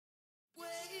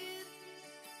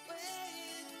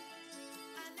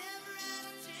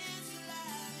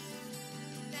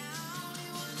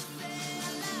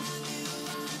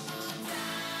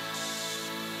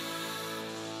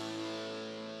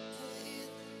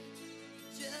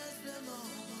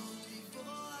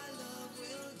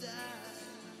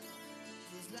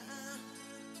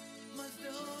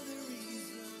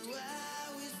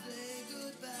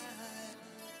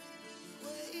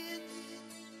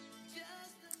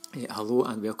Hello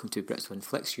and welcome to Brits on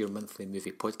Flicks, your monthly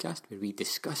movie podcast where we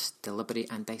discuss, deliberate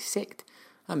and dissect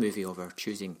a movie of our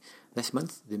choosing. This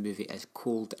month the movie is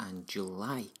Cold in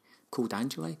July. Cold in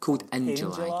July? Cold in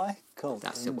July,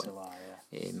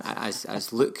 yeah.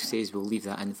 As Luke says, we'll leave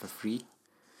that in for free.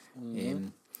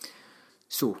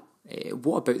 So,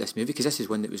 what about this movie? Because this is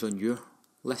one that was on your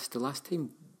list the last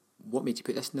time. What made you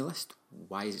put this in the list?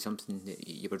 Why is it something that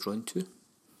you were drawn to?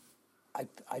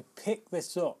 I picked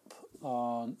this up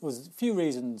on... Well, there's a few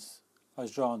reasons I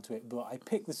was drawn to it, but I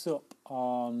picked this up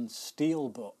on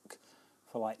Steelbook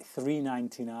for like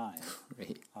 $3.99.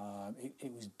 Right.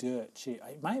 It was dirt cheap.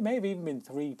 It may have even been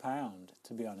 £3,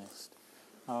 to be honest.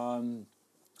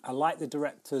 I like the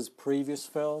director's previous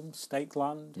film,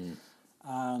 Stakeland,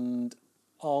 and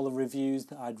all the reviews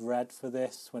that I'd read for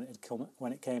this when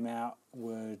it came out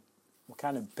were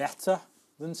kind of better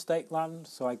than Stakeland.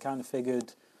 So I kind of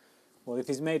figured, well, if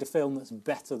he's made a film that's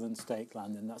better than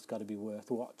Stakeland, then that's got to be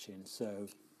worth watching. So,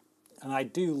 and I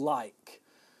do like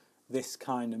this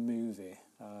kind of movie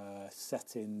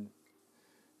set in,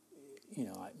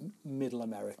 like Middle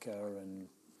America and,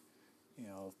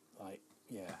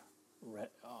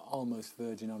 almost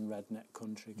verging on redneck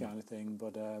country kind of thing.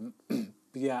 But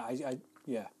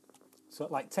so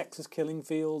like Texas Killing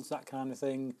Fields, that kind of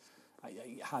thing. I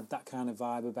had that kind of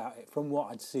vibe about it from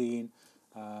what I'd seen.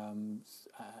 And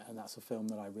that's a film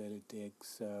that I really dig.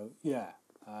 So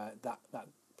that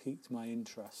piqued my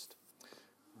interest.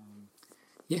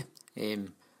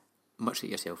 Much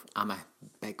like yourself, I'm a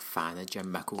big fan of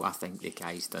Jim Mickle. I think the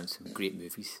guy's done some great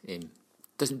movies.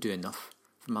 Doesn't do enough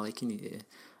for my liking.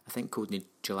 I think Cold in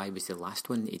July was the last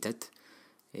one that he did.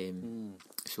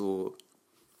 So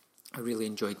I really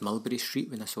enjoyed Mulberry Street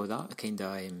when I saw that. A kind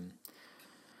of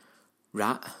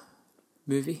rat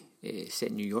movie set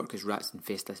in New York as rats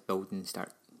infest this building and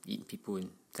start eating people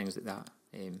and things like that.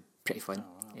 Pretty fun.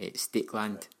 Oh, wow.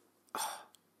 Stakeland. Oh,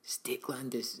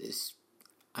 Stakeland is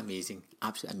amazing,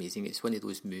 absolutely amazing. It's one of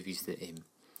those movies that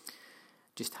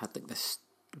just had like this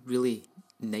really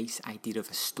nice idea of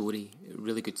a story,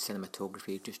 really good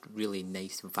cinematography, just really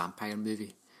nice vampire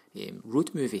movie,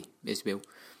 road movie as well.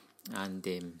 And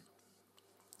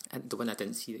the one I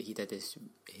didn't see that he did is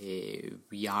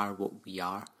We Are What We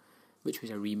Are, which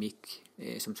was a remake,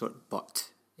 some sort.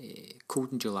 But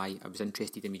Cold in July, I was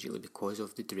interested immediately because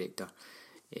of the director,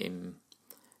 and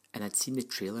I'd seen the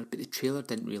trailer, but the trailer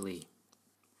didn't really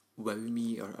wow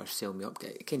me or sell me up.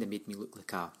 It kind of made me look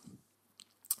like a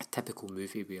typical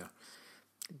movie where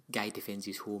guy defends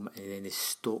his home and then is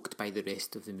stalked by the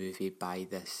rest of the movie by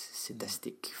this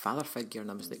sadistic father figure,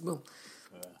 and I was like, well,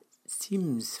 it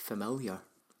seems familiar.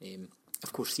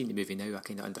 Of course, seeing the movie now, I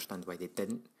kind of understand why they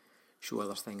didn't show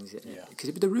other things, because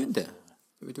it would have ruined it.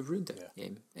 It would have ruined it. Yeah.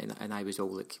 And I was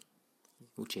all like,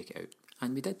 we'll check it out,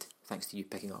 and we did, thanks to you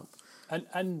picking up.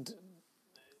 And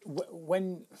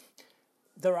when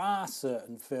there are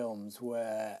certain films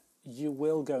where you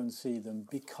will go and see them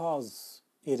because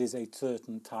it is a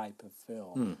certain type of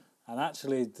film, and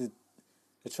actually the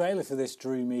trailer for this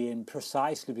drew me in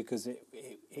precisely because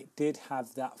it did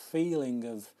have that feeling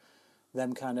of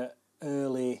them kind of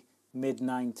early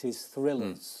mid-90s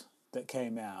thrillers that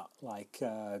came out, like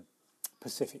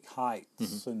Pacific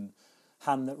Heights and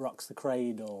Hand That Rocks the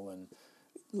Cradle, and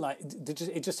like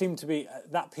it just seemed to be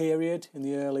that period in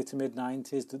the early to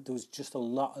mid-90s that there was just a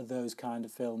lot of those kind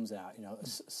of films out.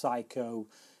 Psycho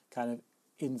kind of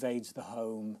invades the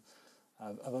home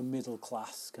of a middle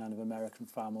class kind of American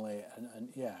family,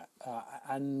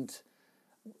 and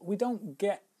we don't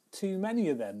get too many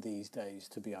of them these days,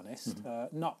 to be honest.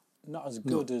 Not as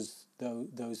good as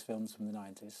those films from the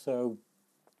 90s. So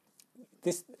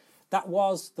that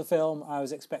was the film I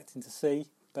was expecting to see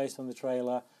based on the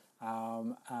trailer.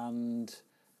 I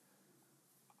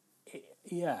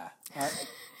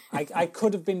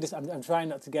could have been... I'm trying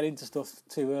not to get into stuff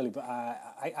too early, but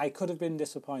I could have been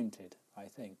disappointed, I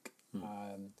think,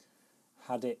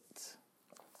 had it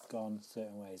gone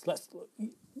certain ways.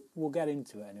 We'll get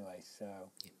into it anyway. So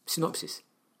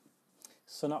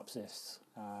Synopsis,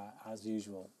 as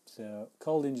usual. So,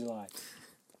 Cold in July.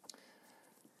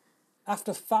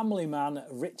 After family man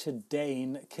Richard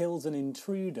Dane kills an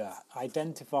intruder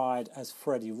identified as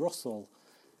Freddie Russell,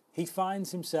 he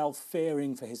finds himself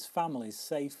fearing for his family's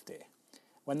safety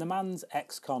when the man's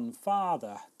ex-con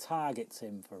father targets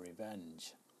him for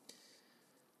revenge.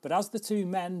 But as the two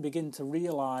men begin to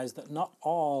realise that not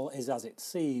all is as it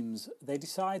seems, they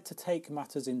decide to take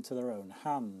matters into their own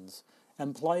hands,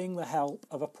 employing the help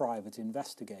of a private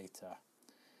investigator.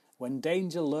 When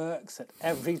danger lurks at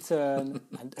every turn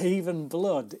and even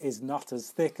blood is not as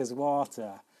thick as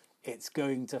water, it's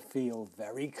going to feel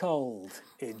very cold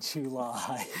in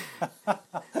July.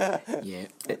 Yeah,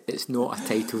 it's not a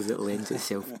title that lends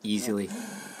itself easily.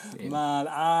 Man,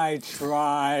 I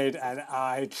tried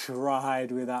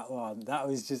with that one. That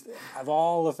was just, of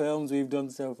all the films we've done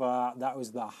so far, that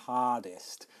was the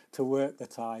hardest to work the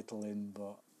title in,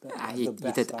 but that's the You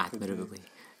best did I could do. admirably.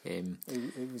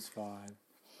 It was fine.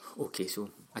 Okay, so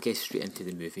I guess straight into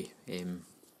the movie. And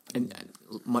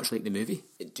much like the movie,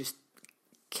 it just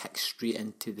kicks straight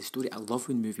into the story. I love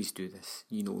when movies do this.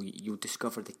 You know, you'll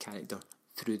discover the character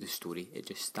through the story. It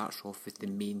just starts off with the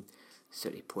main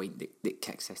sort of point that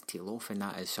kicks this tale off, and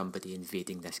that is somebody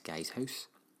invading this guy's house.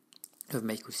 We have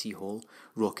Michael C. Hall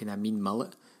rocking a mean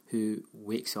mullet who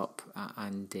wakes up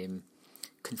and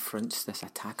confronts this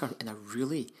attacker in a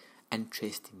really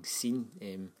interesting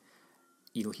scene.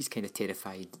 You know, he's kind of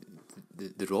terrified.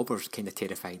 The robber's kind of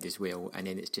terrified as well, and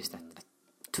then it's just a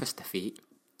twist of fate.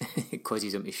 It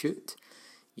causes him to shoot,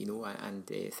 you know, and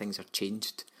things are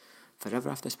changed forever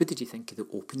after this. What did you think of the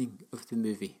opening of the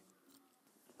movie?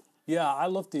 Yeah, I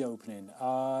loved the opening.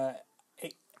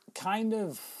 It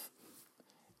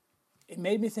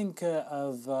made me think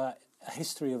of a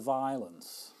history of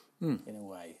violence in a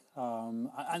way.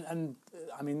 And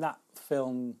I mean, that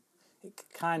film, it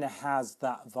kind of has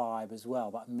that vibe as well,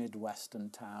 that Midwestern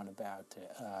town about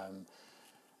it.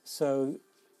 So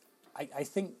I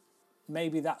think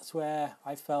maybe that's where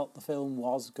I felt the film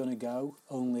was going to go,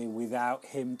 only without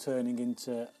him turning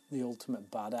into the ultimate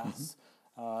badass.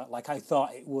 Like I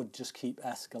thought it would just keep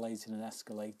escalating and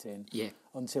escalating,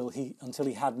 until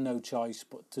he had no choice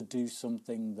but to do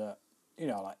something that, you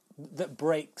know, like that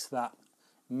breaks that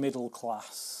middle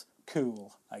class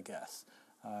cool, I guess.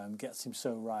 Gets him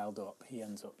so riled up, he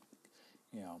ends up,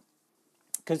 you know,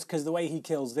 because the way he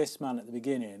kills this man at the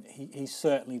beginning, he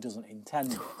certainly doesn't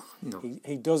intend it. No.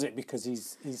 He does it because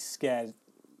he's scared.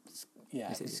 Yeah,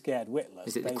 he's scared witless.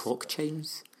 Is it the clock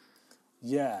chimes?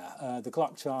 Yeah, the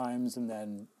clock chimes, and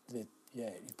then he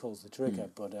pulls the trigger.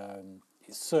 But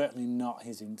it's certainly not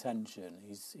his intention.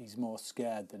 He's more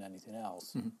scared than anything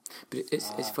else. But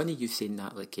it's funny you saying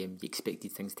that. Like you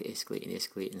expected things to escalate and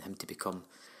escalate, and him to become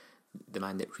the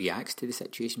man that reacts to the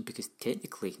situation. Because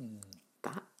technically,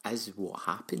 that is what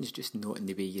happens, just not in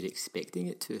the way you're expecting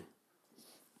it to.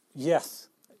 Yes.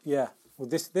 Yeah. Well,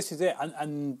 this is it,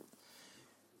 and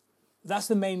that's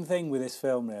the main thing with this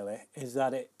film. Really, is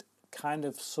that it kind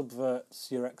of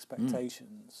subverts your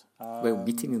expectations. While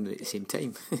meeting them at the same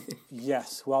time.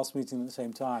 Yes, whilst meeting them at the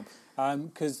same time.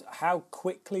 Because how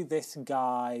quickly this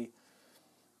guy...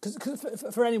 Because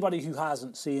for anybody who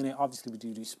hasn't seen it, obviously we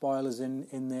do spoilers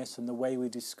in this, and the way we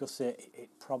discuss it, it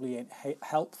probably ain't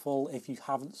helpful if you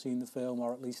haven't seen the film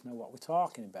or at least know what we're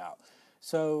talking about.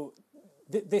 So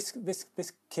this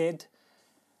kid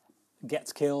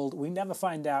gets killed. We never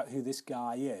find out who this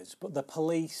guy is, but the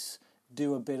police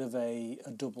do a bit of a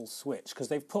double switch, because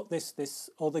they've put this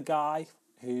other guy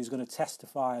who's going to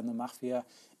testify on the mafia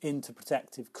into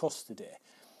protective custody.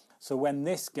 So when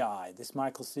this guy, this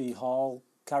Michael C. Hall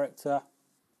character,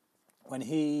 when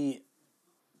he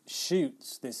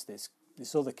shoots this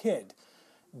other kid,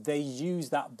 they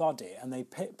use that body and they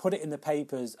put it in the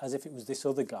papers as if it was this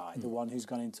other guy, the one who's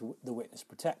gone into the witness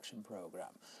protection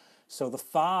program. So the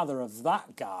father of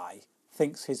that guy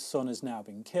thinks his son has now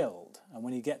been killed, and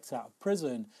when he gets out of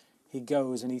prison, he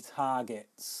goes and he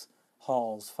targets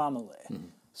Hall's family.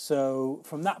 So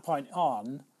from that point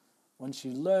on, once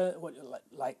you learn,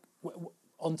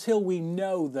 until we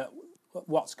know that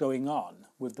what's going on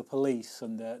with the police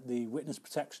and the witness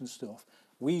protection stuff,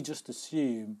 we just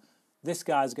assume this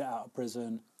guy's got out of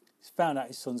prison, he's found out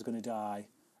his son's going to die,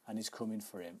 and he's coming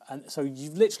for him. And so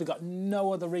you've literally got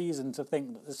no other reason to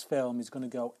think that this film is going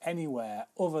to go anywhere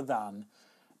other than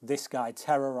this guy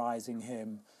terrorising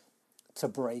him to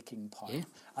breaking point. Yeah.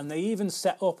 And they even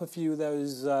set up a few of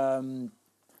those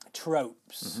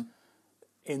tropes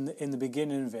in the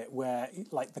beginning of it, where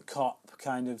like the cop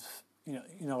kind of, you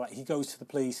know, like he goes to the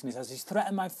police and he says, he's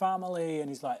threatened my family, and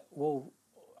he's like, well,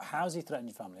 how's he threatened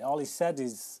your family? All he said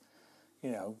is,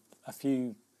 you know, a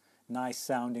few nice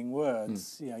sounding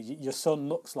words. You know, your son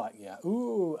looks like you.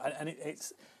 Ooh, and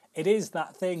it is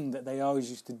that thing that they always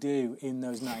used to do in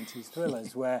those 90s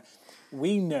thrillers, where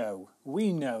we know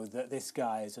that this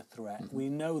guy is a threat. We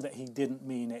know that he didn't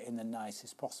mean it in the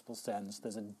nicest possible sense.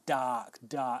 There's a dark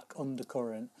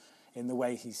undercurrent in the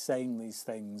way he's saying these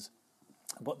things,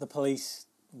 but the police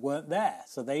weren't there,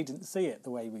 so they didn't see it the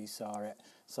way we saw it,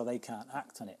 so they can't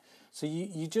act on it. So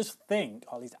you just think,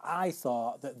 or at least I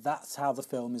thought, that that's how the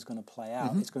film is going to play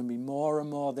out. It's going to be more and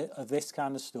more of this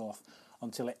kind of stuff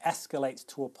until it escalates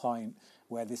to a point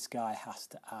where this guy has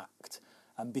to act.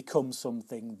 and become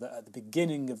something that at the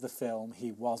beginning of the film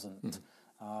he wasn't.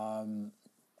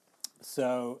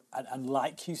 So, and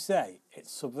like you say, it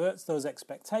subverts those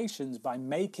expectations by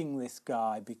making this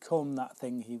guy become that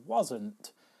thing he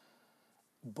wasn't,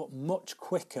 but much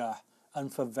quicker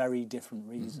and for very different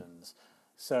reasons.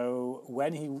 So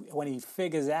when he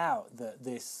figures out that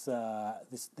this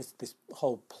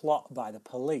whole plot by the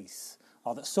police,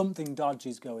 or that something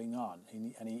dodgy is going on,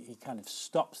 and he kind of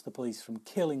stops the police from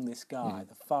killing this guy,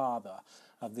 the father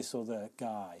of this other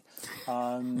guy,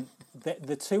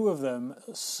 the two of them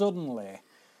suddenly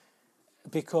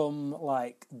become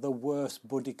like the worst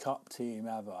buddy cop team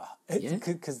ever.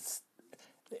 Because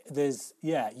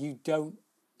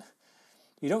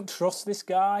you don't trust this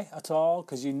guy at all,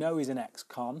 because you know he's an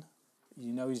ex-con.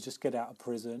 You know he's just get out of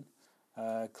prison.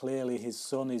 Clearly his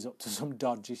son is up to some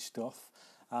dodgy stuff.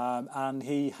 And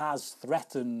he has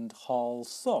threatened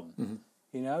Hall's son.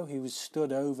 You know, he was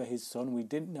stood over his son. We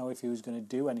didn't know if he was going to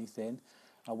do anything,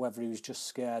 or whether he was just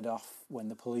scared off when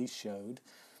the police showed.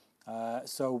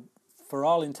 So for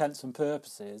all intents and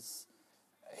purposes,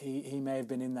 he may have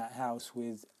been in that house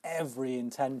with every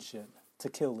intention to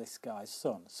kill this guy's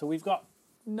son. So we've got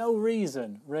no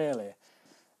reason, really,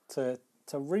 to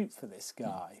root for this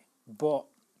guy. But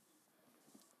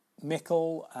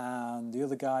Mikkel and the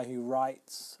other guy who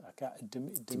writes,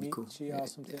 Demichi or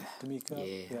something, D'Amico,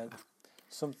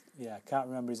 I can't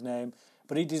remember his name,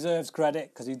 but he deserves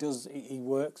credit because he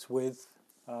works with.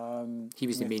 He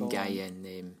was the main guy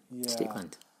in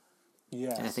Stakeland.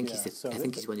 Yeah, and I think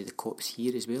he's one of the cops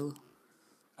here as well.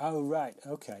 Oh right,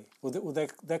 okay. Well,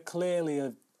 they're clearly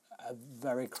a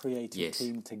very creative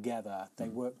team together. They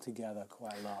work together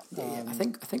quite a lot. I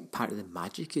think part of the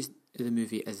magic of the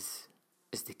movie is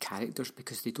the characters,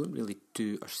 because they don't really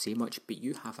do or say much, but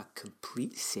you have a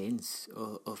complete sense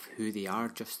of who they are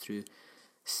just through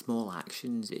small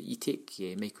actions. You take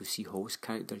Michael C. Hall's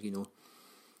character, you know,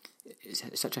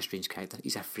 it's such a strange character.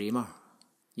 He's a framer,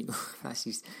 you know, that's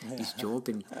his job,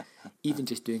 and even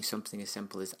just doing something as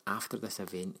simple as after this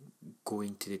event,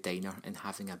 going to the diner and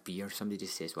having a beer, somebody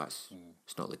just says, well,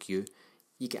 it's not like you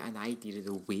get an idea of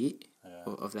the weight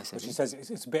of this event. She says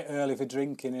it's a bit early for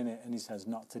drinking, isn't it? And he says,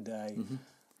 not today.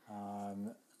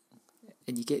 And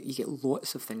you get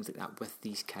lots of things like that with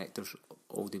these characters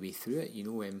all the way through it. You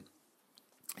know,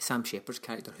 Sam Shepard's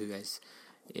character, who is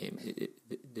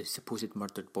the supposed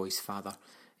murdered boy's father,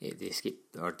 the escape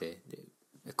or the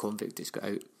convict that's got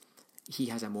out. He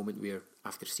has a moment where,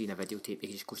 after seeing a videotape,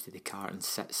 he just goes to the car and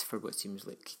sits for what seems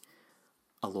like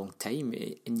a long time,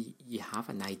 and you have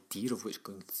an idea of what's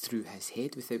going through his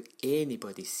head without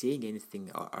anybody saying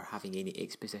anything or having any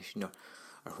exposition or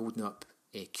holding up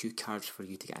cue cards for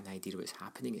you to get an idea of what's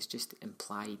happening. It's just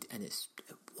implied, and it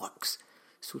works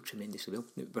so tremendously well.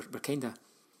 We're kind of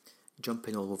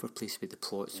jumping all over the place with the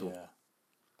plot, so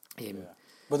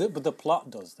But the plot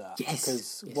does that.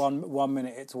 Yes. Because one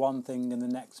minute it's one thing and the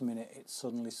next minute it's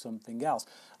suddenly something else.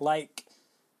 Like,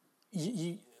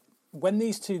 you when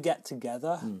these two get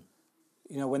together,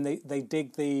 you know, when they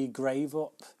dig the grave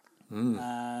up,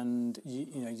 and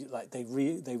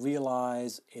they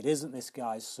realise it isn't this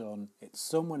guy's son, it's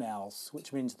someone else,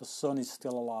 which means the son is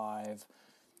still alive,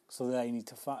 so they need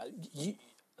to find.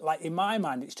 Like, in my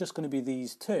mind, it's just going to be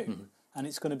these two. And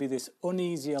it's going to be this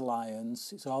uneasy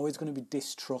alliance. It's always going to be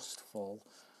distrustful.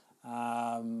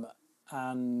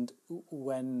 And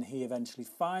when he eventually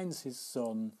finds his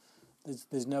son,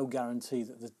 there's no guarantee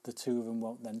that the two of them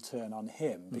won't then turn on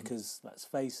him, because, let's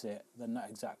face it, they're not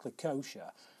exactly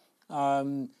kosher.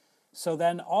 So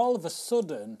then all of a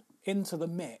sudden, into the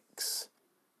mix,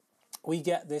 we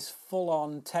get this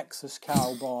full-on Texas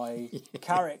cowboy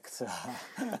character.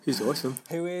 Who's awesome.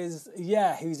 Who's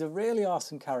a really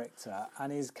awesome character,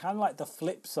 and is kind of like the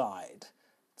flip side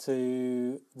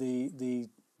to the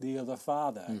other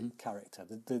father character,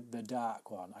 the dark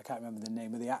one. I can't remember the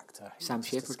name of the actor. Sam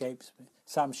Shepard. Escapes me.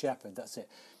 Sam Shepard, that's it.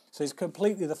 So he's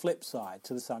completely the flip side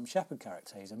to the Sam Shepard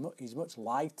character. He's much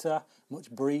lighter,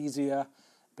 much breezier,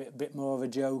 bit more of a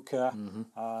joker.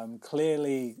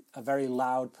 Clearly a very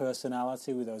loud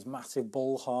personality with those massive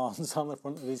bull horns on the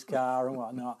front of his car and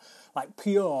whatnot. Like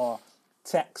pure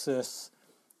Texas,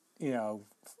 you know,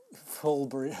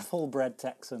 full-bred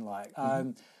Texan like.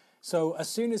 So as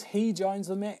soon as he joins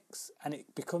the mix and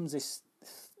it becomes this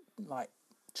like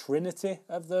trinity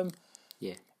of them,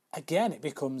 again it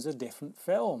becomes a different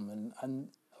film, and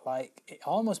like it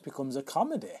almost becomes a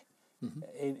comedy,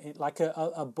 like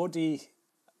a buddy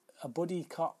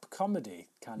cop comedy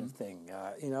kind of thing,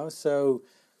 you know. So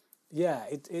yeah,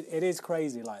 it is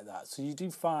crazy like that. So you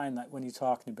do find that when you're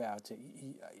talking about it,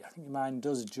 I think your mind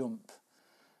does jump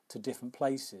to different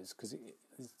places, because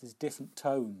there's different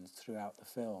tones throughout the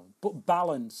film, but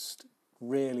balanced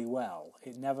really well.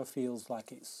 It never feels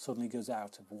like it suddenly goes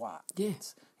out of whack. Yeah.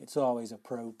 It's always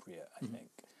appropriate, I think.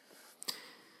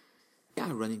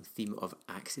 A running theme of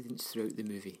accidents throughout the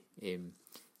movie.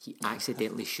 He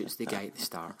accidentally shoots the guy at the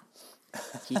start.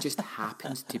 He just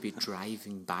happens to be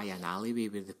driving by an alleyway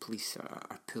where the police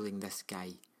are pulling this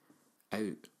guy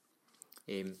out.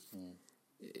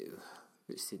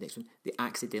 What's the next one? They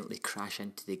accidentally crash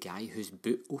into the guy whose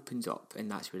boot opens up,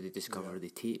 and that's where they discover the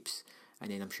tapes.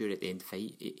 And then I'm sure at the end of the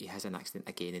fight, he has an accident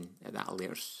again, and that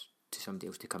alerts to somebody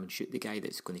else to come and shoot the guy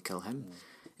that's going to kill him.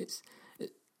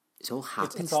 It's all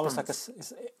happenstance. It's almost like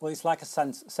it's like a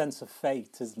sense of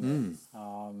fate, isn't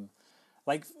it?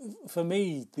 Like for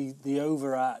me, the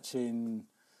overarching,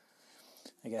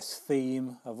 I guess,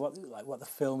 theme of what the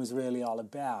film is really all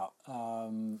about.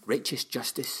 Righteous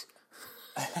justice.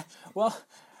 Well,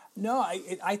 no,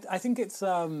 I think it's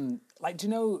like, do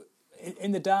you know,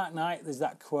 in The Dark Knight, there's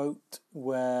that quote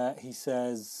where he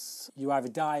says, "You either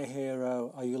die a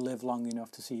hero or you live long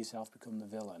enough to see yourself become the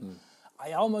villain."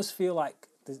 I almost feel like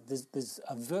there's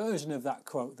a version of that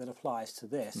quote that applies to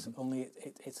this, only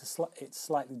it's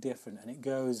slightly different, and it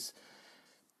goes,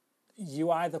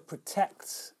 "You either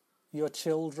protect your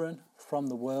children from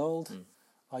the world,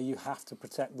 or you have to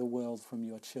protect the world from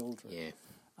your children." Yeah.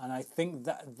 And I think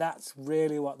that's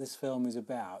really what this film is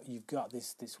about. You've got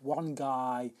this one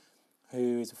guy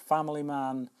who is a family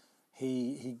man.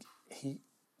 He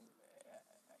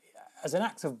as an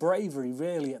act of bravery,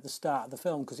 really, at the start of the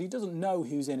film, because he doesn't know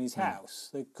who's in his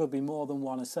house. There could be more than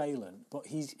one assailant, but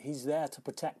he's there to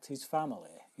protect his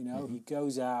family. You know, he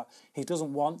goes out. He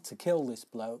doesn't want to kill this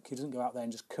bloke. He doesn't go out there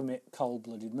and just commit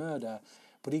cold-blooded murder,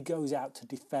 but he goes out to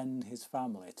defend his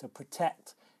family, to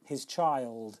protect his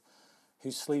child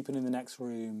who's sleeping in the next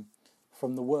room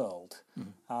from the world.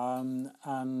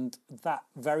 And that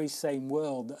very same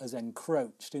world that has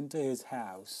encroached into his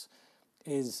house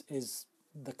is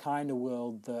the kind of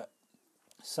world that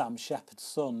Sam Shepard's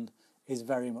son is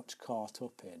very much caught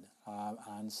up in.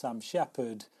 And Sam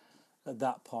Shepard, at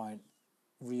that point,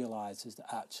 realises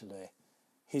that actually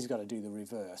he's got to do the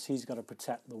reverse. He's got to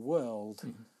protect the world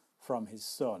from his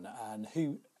son. And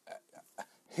who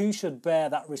should bear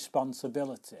that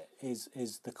responsibility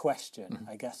is the question,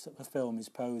 I guess, that the film is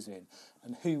posing.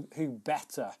 And who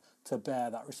better to bear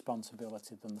that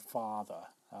responsibility than the father?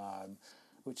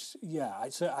 Which,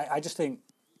 I just think,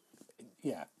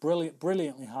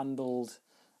 brilliantly handled,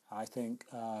 I think,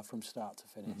 from start to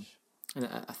finish. And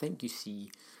I think you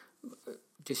see,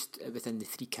 just within the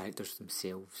three characters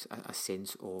themselves, a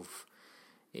sense of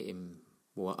a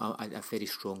very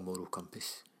strong moral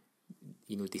compass.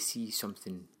 You know, they see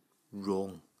something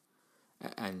wrong,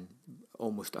 and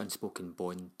almost unspoken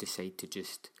bond decide to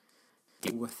just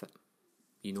deal with it.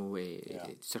 You know,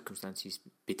 circumstances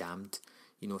be damned.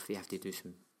 You know, if they have to do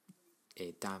some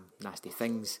damn nasty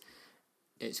things,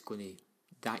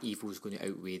 that evil is going to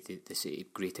outweigh the sort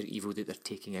of greater evil that they're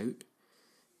taking out.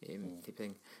 Type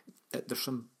thing. There's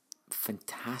some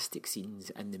fantastic scenes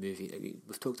in the movie.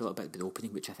 We've talked a little bit about the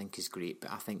opening, which I think is great,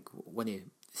 but I think one of the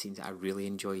scenes that I really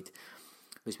enjoyed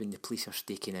was when the police are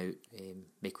staking out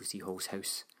Michael C. Hall's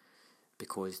house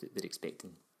because they're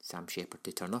expecting Sam Shepard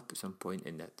to turn up at some point,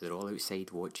 and that they're all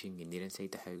outside watching and they're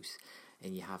inside the house,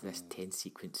 and you have this tense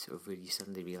sequence of where you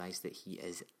suddenly realise that he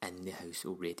is in the house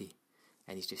already,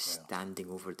 and he's just standing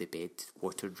over the bed,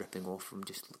 water dripping off him.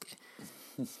 Just look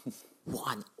at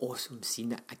what an awesome scene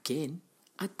that, again,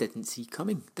 I didn't see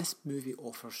coming. This movie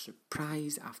offers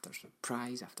surprise after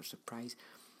surprise after surprise.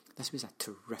 This was a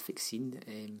terrific scene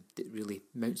that really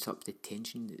mounts up the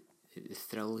tension, the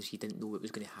thrills. You didn't know what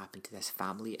was going to happen to this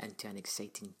family, into an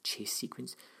exciting chase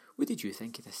sequence. What did you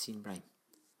think of this scene, Brian?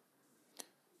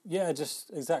 Yeah,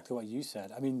 just exactly what you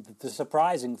said. I mean, the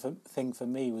surprising thing for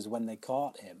me was when they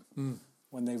caught him.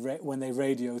 When they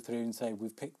radio through and say,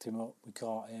 "We've picked him up, we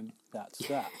caught him." That's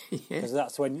that. Because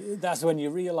that's when you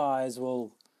realise,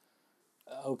 well,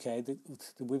 okay,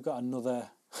 we've got another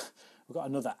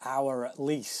hour at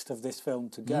least of this film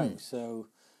to go. So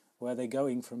where are they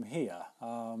going from here?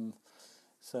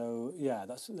 So yeah,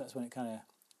 that's when it kind of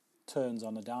turns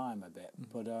on a dime a bit.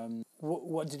 But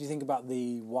what did you think about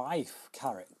the wife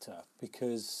character?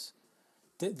 Because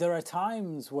there are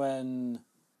times when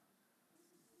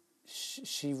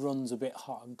she runs a bit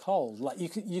hot and cold. Like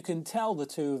you can tell the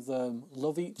two of them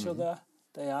love each other.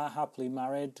 They are happily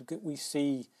married.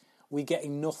 We get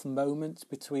enough moments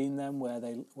between them where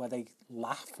they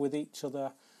laugh with each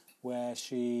other, where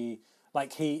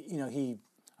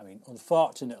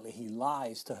unfortunately he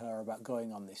lies to her about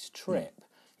going on this trip.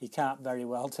 He can't very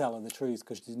well tell her the truth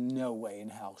because there's no way in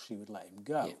hell she would let him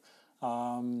go.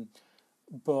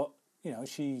 But you know,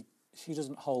 she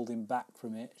doesn't hold him back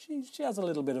from it. She has a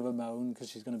little bit of a moan because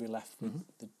she's going to be left with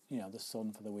the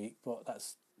son for the week, but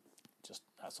that's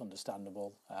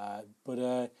understandable.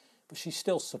 But she's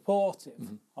still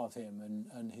supportive of him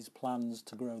and his plans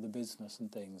to grow the business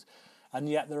and things. And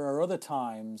yet there are other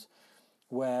times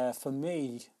where, for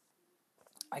me,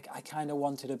 I kind of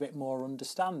wanted a bit more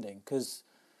understanding, because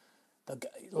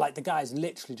the guy's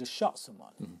literally just shot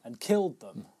someone and killed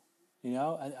them, you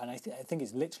know, and I think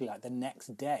it's literally like the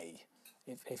next day,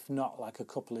 if not like a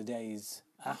couple of days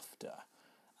after,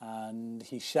 and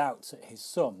he shouts at his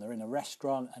son. They're in a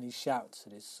restaurant and he shouts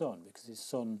at his son because his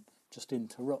son just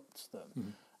interrupts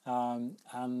them,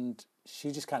 and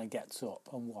she just kind of gets up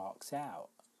and walks out.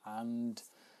 And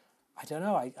I don't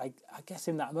know, I guess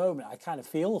in that moment I kind of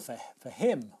feel for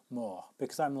him more,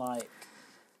 because I'm like,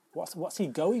 what's he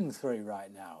going through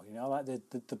right now? You know, like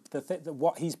the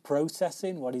what he's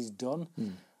processing, what he's done.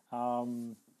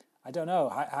 I don't know,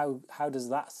 how does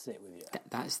that sit with you?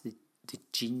 That's the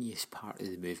genius part of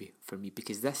the movie for me,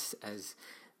 because this is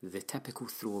the typical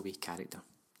throwaway character,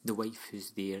 the wife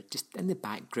who's there just in the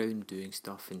background doing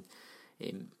stuff, and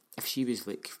if she was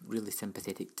like really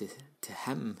sympathetic to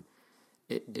him,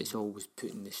 it's always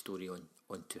putting the story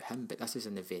onto him. But this is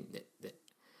an event that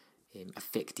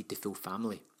affected the full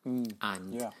family,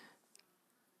 and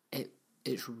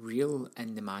it's real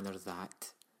in the manner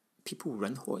that people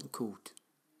run hot and cold,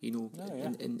 you know,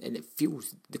 and it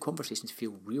feels, the conversations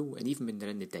feel real, and even when they're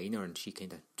in the diner and she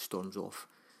kind of storms off,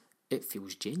 it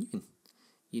feels genuine.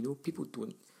 You know, people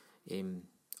don't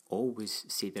always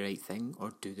say the right thing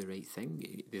or do the right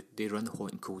thing. They run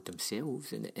hot and cold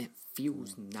themselves, and it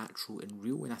feels natural and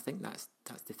real. And I think that's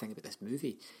the thing about this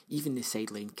movie. Even the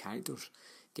sideline characters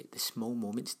get the small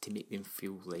moments to make them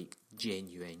feel like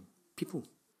genuine people,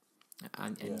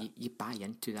 and you buy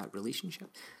into that relationship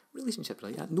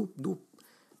like that. No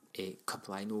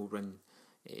couple I know run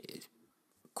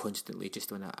constantly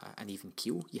just on an even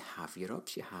keel. You have your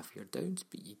ups, you have your downs,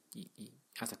 but you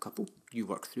as a couple, you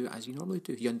work through it as you normally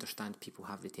do. You understand people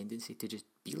have the tendency to just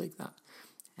be like that,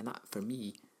 and that for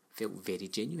me felt very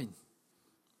genuine.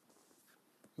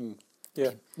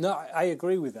 Yeah, no, I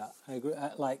agree with that. I agree.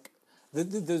 Like, there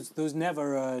was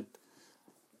never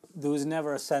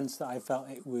a sense that I felt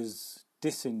it was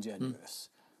disingenuous.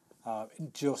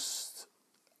 Just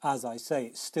as I say,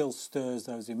 it still stirs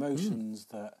those emotions,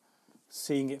 that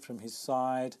seeing it from his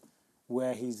side,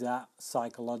 where he's at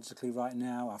psychologically right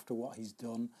now after what he's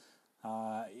done,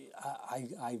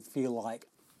 I feel like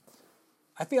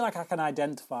I can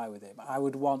identify with him. I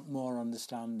would want more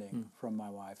understanding from my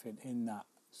wife in that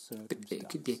circumstance. But it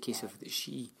could be a case of that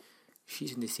she's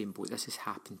in the same boat. This has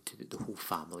happened to the whole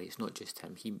family. It's not just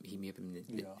him. He may have been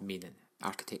the main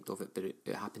architect of it, but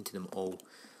it happened to them all.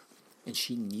 And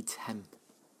she needs him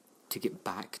to get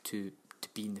back to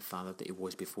being the father that he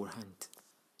was beforehand.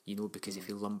 You know, because if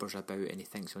he lumbers about and he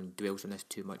dwells on this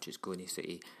too much, it's going to sort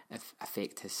of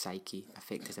affect his psyche,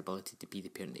 affect his ability to be the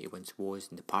parent that he once was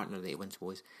and the partner that he once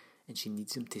was. And she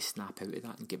needs him to snap out of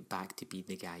that and get back to being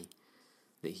the guy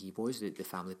that he was, the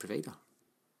family provider.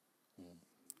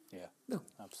 Yeah, no,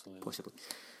 absolutely. Possibly.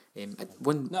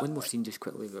 One more scene just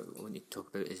quickly that I want to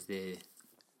talk about is the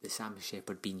Sam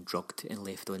Shepard being drugged and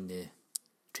left on the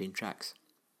train tracks.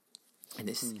 And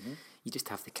it's you just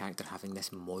have the character having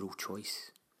this moral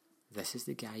choice. This is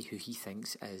the guy who he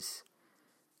thinks is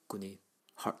going to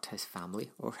hurt his family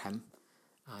or him,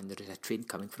 and there is a train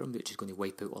coming for him which is going to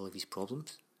wipe out all of his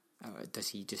problems. Does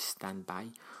he just stand by,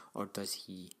 or does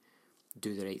he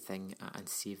do the right thing and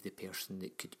save the person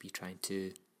that could be trying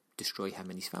to destroy him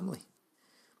and his family?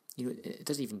 You know, it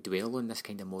doesn't even dwell on this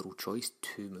kind of moral choice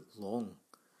too long.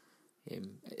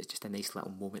 It's just a nice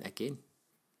little moment again.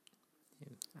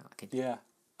 Yeah,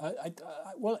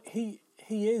 well, he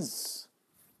is,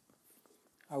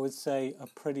 I would say, a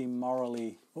pretty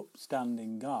morally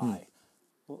upstanding guy.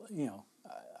 Well, you know,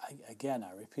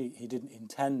 I repeat, he didn't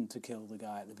intend to kill the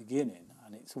guy at the beginning,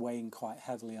 and it's weighing quite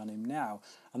heavily on him now.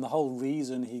 And the whole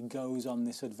reason he goes on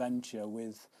this adventure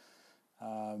with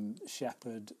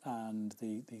Shepard and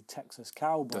the Texas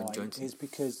cowboy is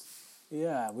because,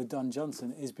 with Don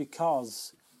Johnson, is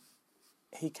because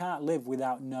he can't live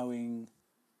without knowing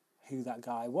who that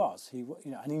guy was.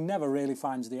 And he never really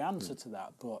finds the answer to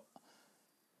that, but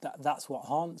that's what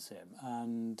haunts him.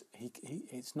 And he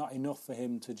it's not enough for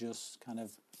him to just kind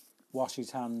of wash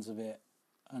his hands of it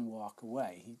and walk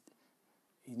away.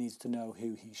 He needs to know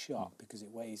who he shot because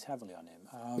it weighs heavily on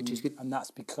him. Which is good. And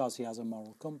that's because he has a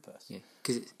moral compass. Yeah,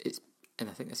 because it's and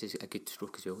I think this is a good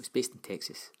stroke as well. It's based in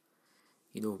Texas.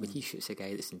 You know, when he shoots a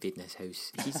guy that's invading his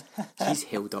house, he's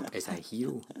held up as a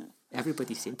hero.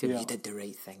 Everybody's saying to him, Yeah. you did the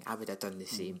right thing. I would have done the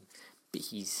same. But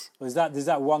he's... There's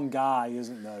that one guy,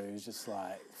 isn't there, who's just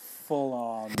like full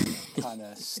on kind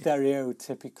of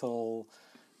stereotypical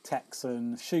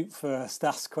Texan, shoot first,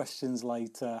 ask questions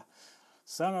later.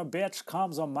 Son of a bitch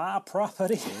comes on my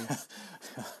property.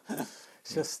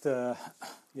 It's just,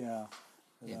 yeah.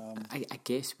 I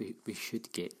guess we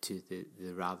should get to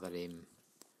the rather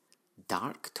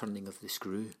dark turning of the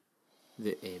screw,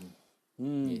 the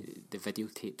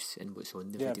videotapes and what's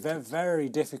on the videotapes. Very, very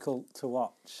difficult to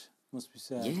watch, must be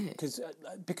said. Yeah.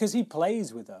 Because he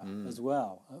plays with her as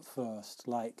well at first.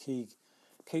 Like, he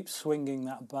keeps swinging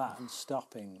that bat and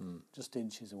stopping just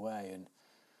inches away, and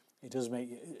it does make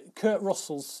you... Kurt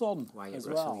Russell's son Wyatt as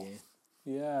Russell, well.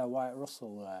 Yeah, Wyatt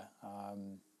Russell there.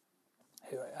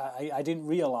 I didn't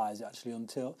realise actually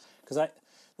until... Because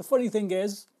the funny thing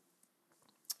is,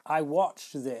 I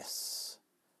watched this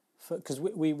because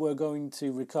we were going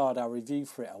to record our review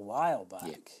for it a while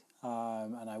back,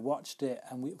 and I watched it,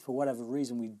 and for whatever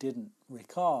reason we didn't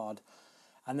record,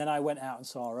 and then I went out and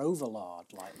saw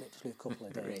Overlord like literally a couple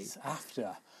of days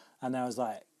after, and I was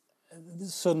like,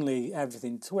 suddenly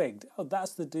everything twigged. Oh,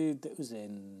 that's the dude that was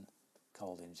in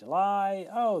Cold in July.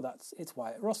 Oh, it's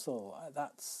Wyatt Russell.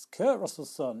 That's Kurt Russell's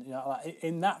son. You know, like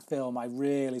in that film, I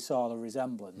really saw the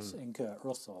resemblance in Kurt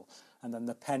Russell, and then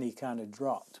the penny kind of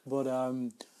dropped. But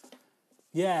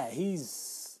yeah,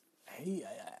 he's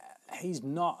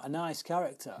not a nice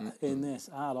character in this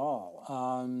at all.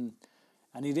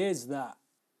 And it is that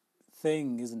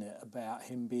thing, isn't it, about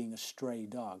him being a stray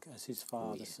dog, as his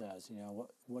father says. You know,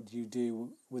 what do you do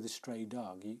with a stray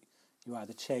dog? You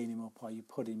either chain him up or you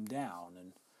put him down,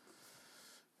 and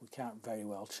we can't very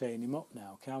well chain him up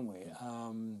now, can we?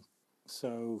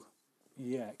 So,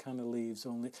 yeah, it kind of leaves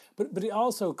only... But it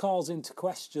also calls into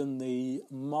question the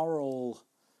moral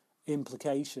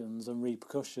implications and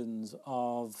repercussions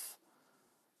of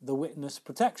the witness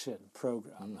protection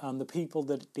program and the people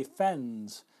that it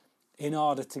defends in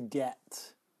order to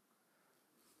get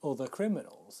other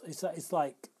criminals. It's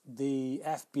like the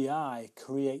FBI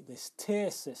create this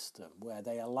tier system where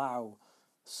they allow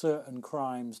certain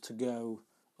crimes to go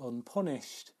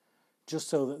unpunished just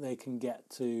so that they can get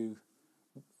to,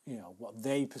 you know, what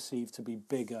they perceive to be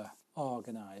bigger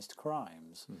organised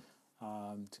crimes,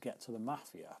 to get to the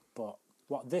mafia. But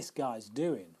what this guy's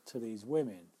doing to these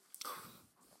women,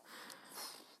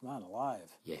 man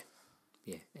alive. Yeah.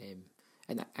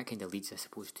 And that kind of leads, I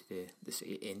suppose, to the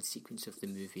sort of end sequence of the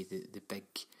movie, the big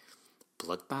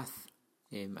bloodbath,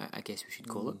 I guess we should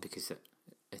call it, because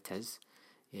it is,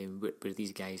 where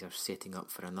these guys are setting up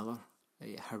for another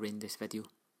horrendous video.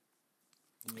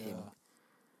 Yeah.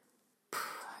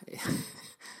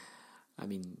 I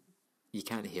mean, you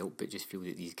can't help but just feel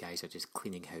that these guys are just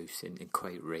cleaning house and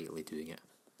quite rightly doing it.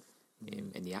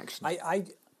 In the action. I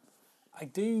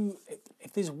do.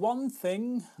 If there's one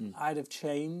thing I'd have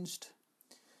changed,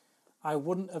 I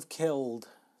wouldn't have killed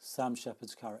Sam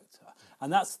Shepard's character,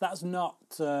 and that's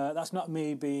not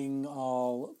me being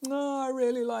all, no, I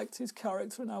really liked his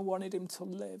character and I wanted him to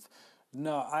live.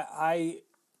 No, I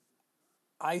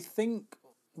think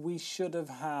we should have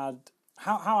had...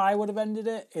 How I would have ended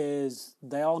it is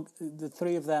the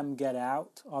three of them get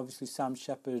out. Obviously, Sam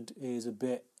Shepard is a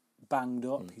bit banged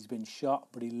up. He's been shot,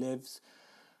 but he lives.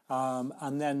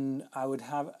 And then I would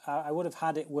have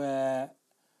had it where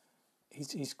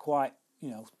he's quite,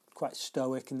 you know, quite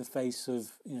stoic in the face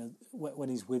of, you know, when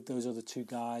he's with those other two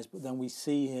guys. But then we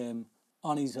see him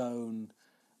on his own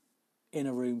in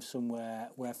a room somewhere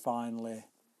where finally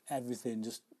everything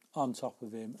just on top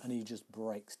of him, and he just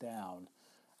breaks down.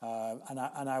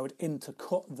 And I would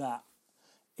intercut that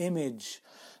image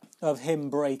of him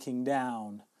breaking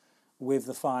down with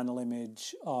the final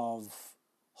image of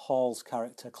Hall's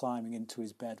character climbing into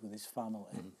his bed with his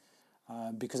family,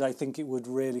 because I think it would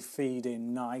really feed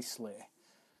in nicely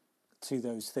to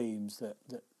those themes that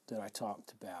I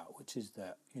talked about, which is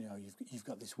that, you know, you've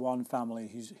got this one family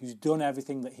who's done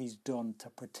everything that he's done to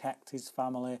protect his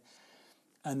family,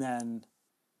 and then,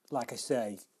 like I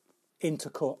say,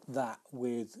 intercut that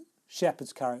with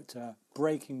Shepard's character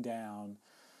breaking down.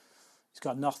 He's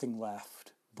got nothing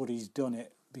left, but he's done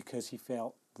it because he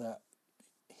felt that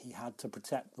he had to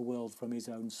protect the world from his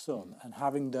own son. And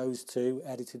having those two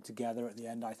edited together at the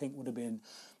end, I think, would have been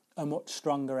a much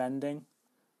stronger ending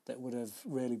that would have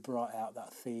really brought out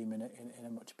that theme in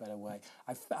a much better way.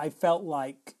 I felt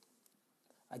the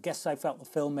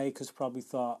filmmakers probably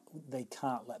thought they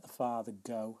can't let the father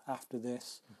go after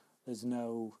this. There's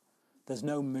no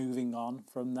moving on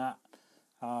from that.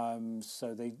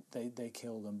 So they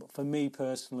kill them. But for me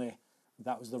personally,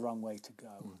 that was the wrong way to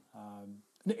go.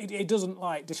 It doesn't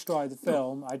like destroy the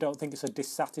film. I don't think it's a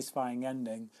dissatisfying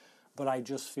ending, but I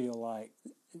just feel like,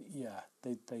 yeah,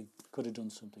 they could have done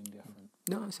something different.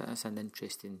 No, that's an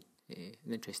interesting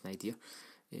idea.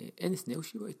 Anything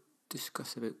else you want to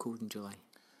discuss about Cold in July?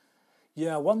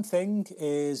 Yeah, one thing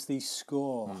is the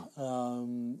score.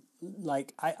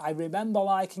 I remember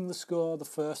liking the score the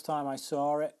first time I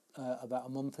saw it about a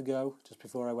month ago, just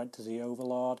before I went to see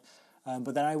Overlord.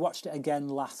 But then I watched it again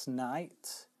last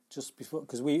night, just before,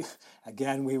 because we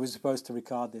were supposed to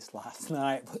record this last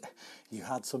night, but you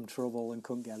had some trouble and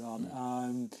couldn't get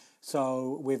on.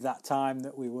 So with that time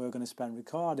that we were going to spend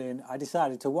recording, I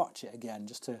decided to watch it again,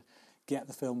 just to get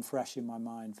the film fresh in my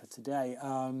mind for today.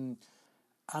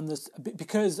 And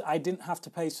because I didn't have to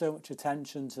pay so much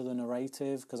attention to the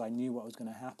narrative, because I knew what was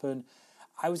going to happen,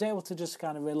 I was able to just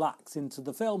kind of relax into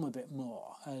the film a bit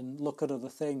more and look at other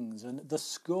things. And the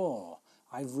score,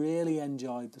 I really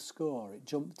enjoyed the score. It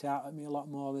jumped out at me a lot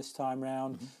more this time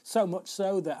round. So much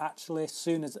so that actually, as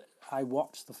soon as I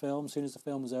watched the film, as soon as the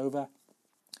film was over,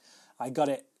 I got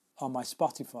it on my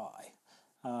Spotify.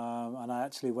 And I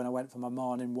actually, when I went for my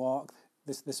morning walk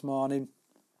this morning,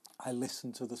 I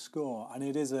listened to the score, and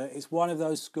it's one of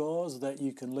those scores that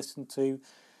you can listen to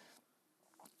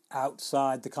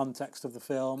outside the context of the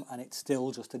film, and it's still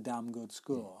just a damn good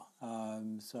score.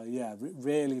 So yeah,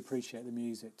 really appreciate the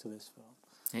music to this film.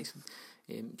 Excellent.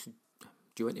 So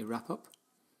do you want to wrap up?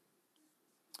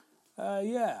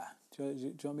 Yeah. Do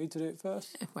you want me to do it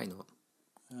first? Yeah, why not?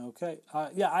 Okay.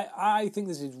 I think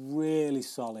this is really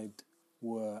solid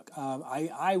work.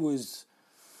 I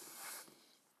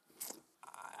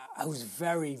was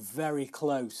very, very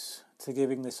close to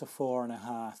giving this a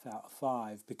 4.5 out of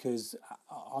 5, because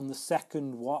on the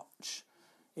second watch,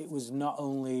 it was not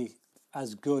only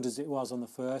as good as it was on the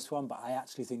first one, but I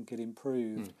actually think it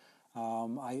improved.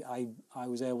 I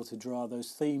was able to draw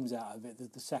those themes out of it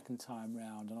the second time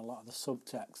round, and a lot of the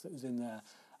subtext that was in there.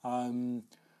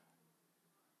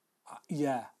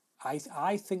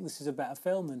 I think this is a better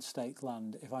film than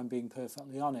Stakeland, if I'm being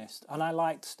perfectly honest. And I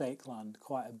liked Stakeland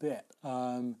quite a bit.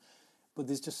 But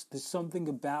there's something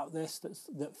about this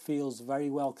that feels very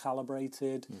well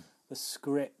calibrated. The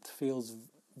script feels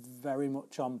very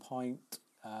much on point,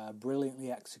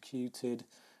 brilliantly executed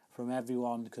from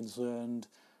everyone concerned.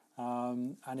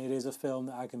 And it is a film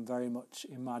that I can very much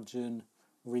imagine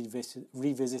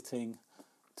revisiting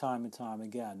time and time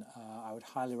again. I would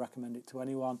highly recommend it to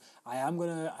anyone. I am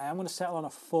gonna settle on a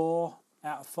 4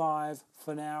 out of 5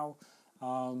 for now,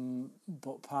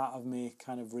 but part of me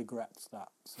kind of regrets that.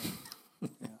 So,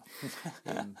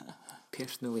 yeah.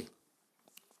 Personally,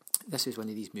 this is one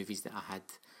of these movies that I had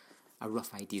a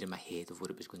rough idea in my head of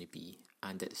what it was going to be,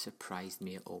 and it surprised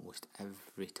me at almost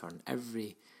every turn.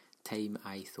 Every time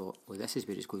I thought, well, this is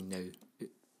where it's going now,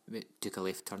 it took a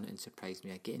left turn and surprised me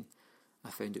again.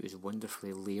 I found it was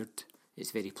wonderfully layered.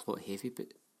 It's very plot heavy,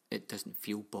 but it doesn't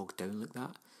feel bogged down like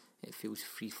that. It feels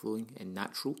free-flowing and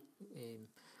natural.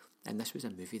 And this was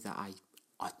a movie that I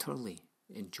utterly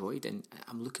enjoyed, and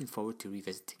I'm looking forward to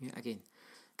revisiting it again.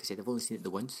 Because I've only seen it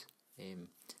the once.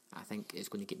 I think it's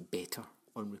going to get better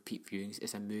on repeat viewings.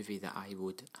 It's a movie that I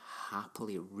would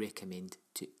happily recommend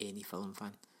to any film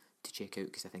fan to check out,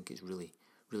 because I think it's really,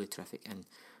 really terrific. And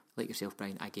like yourself,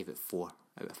 Brian, I gave it 4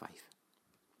 out of 5.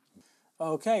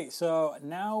 Okay, so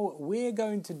now we're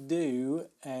going to do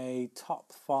a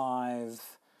top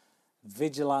 5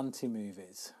 vigilante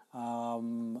movies. A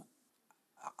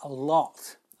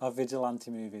lot of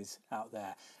vigilante movies out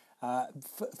there.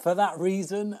 For that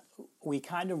reason, we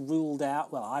kind of ruled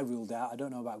out, I ruled out, I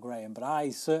don't know about Graham, but I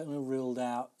certainly ruled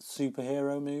out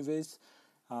superhero movies,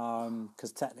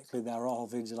 because technically they're all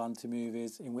vigilante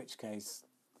movies, in which case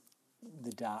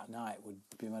The Dark Knight would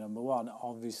be my number 1,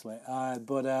 obviously.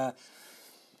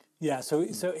 So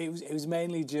it was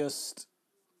mainly just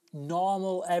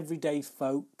normal, everyday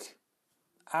folk,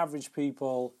 average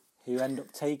people who end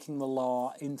up taking the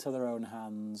law into their own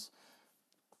hands.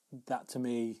 That, to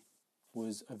me,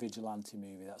 was a vigilante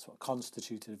movie. That's what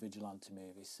constituted a vigilante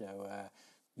movie. So,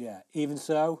 even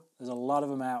so, there's a lot of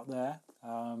them out there.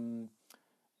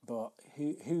 But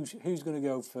who's going to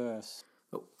go first?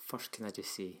 Well, first, can I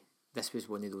just say, this was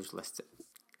one of those lists that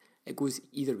it goes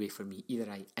either way for me. Either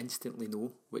I instantly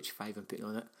know which 5 I'm putting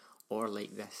on it, or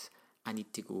like this, I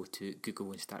need to go to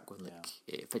Google and start going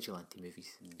vigilante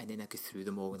movies, and then I go through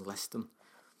them all and list them,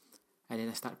 and then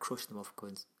I start crossing them off,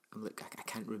 going, I'm like, I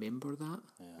can't remember that,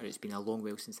 or it's been a long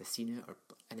while since I've seen it,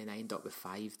 and then I end up with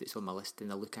 5 that's on my list,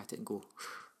 and I look at it and go,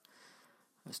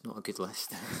 that's not a good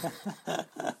list.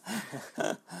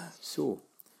 So,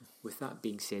 with that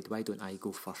being said, why don't I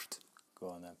go first? Go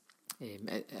on then.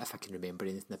 if I can remember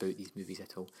anything about these movies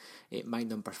at all. My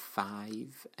number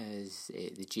 5 is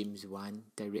the James Wan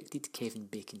directed, Kevin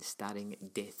Bacon starring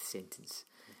Death Sentence,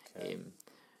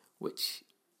 which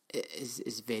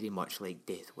is very much like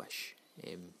Death Wish.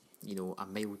 A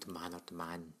mild-mannered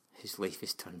man whose life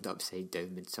is turned upside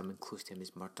down when someone close to him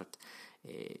is murdered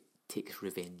takes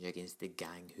revenge against the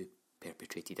gang who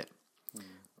perpetrated it.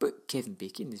 But Kevin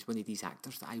Bacon is one of these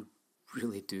actors that I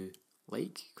really do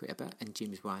like quite a bit, and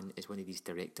James Wan is one of these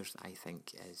directors that I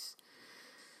think is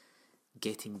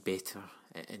getting better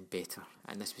and better.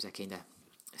 And this was a kind of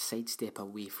sidestep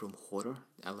away from horror,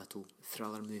 a little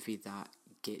thriller movie that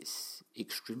gets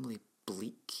extremely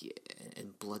bleak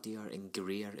and bloodier and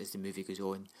greyer as the movie goes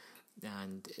on,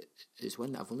 and it's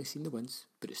one that I've only seen the once,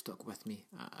 but it stuck with me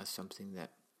as something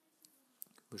that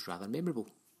was rather memorable.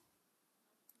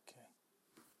 Okay,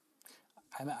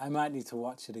 I might need to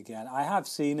watch it again. I have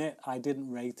seen it. I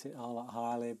didn't rate it all that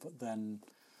highly, but then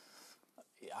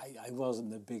I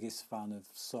wasn't the biggest fan of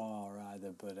Saw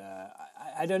either. But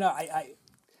I don't know.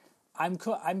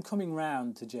 I'm coming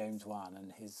round to James Wan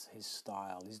and his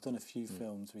style. He's done a few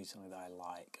films recently that I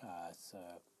like.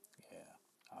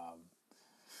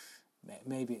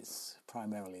 Maybe it's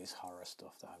primarily his horror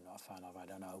stuff that I'm not a fan of. I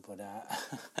don't know, but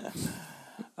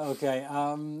okay.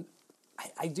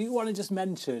 I do want to just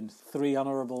mention 3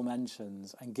 honourable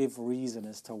mentions and give reason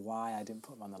as to why I didn't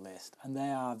put them on the list, and they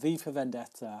are V for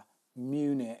Vendetta,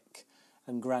 Munich,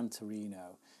 and Gran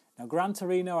Torino. Now, Gran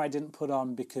Torino I didn't put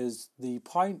on because the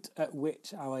point at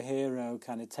which our hero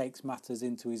kind of takes matters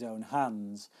into his own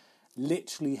hands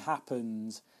literally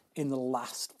happens in the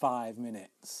last 5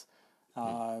 minutes.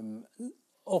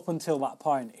 Up until that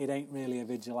point, it ain't really a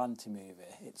vigilante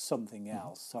movie. It's something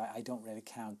else, so I don't really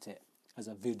count it as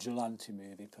a vigilante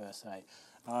movie per se.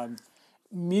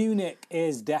 Munich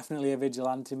is definitely a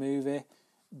vigilante movie,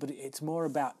 but it's more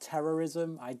about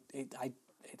terrorism.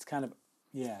 It's kind of,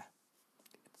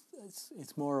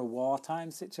 it's more a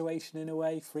wartime situation in a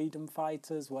way, freedom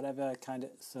fighters, whatever kind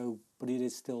of. So, but it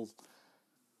is still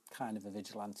kind of a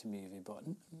vigilante movie. But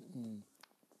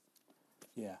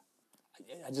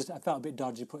I felt a bit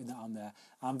dodgy putting that on there.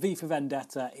 V for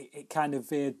Vendetta, it kind of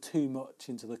veered too much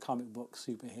into the comic book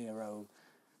superhero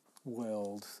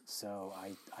world, so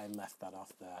I left that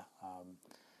off there.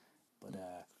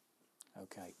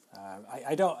 Okay.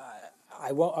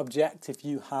 I won't object if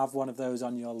you have one of those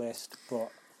on your list,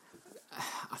 but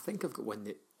I think I've got one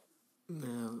that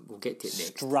we'll get to it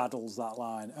next. Straddles that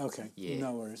line. Okay, yeah.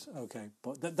 No worries. Okay,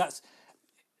 but that's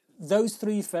those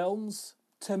 3 films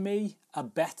to me are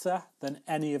better than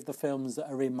any of the films that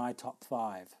are in my top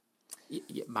 5.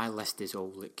 Yeah, my list is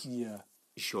all like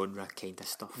genre kind of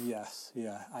stuff. Yes,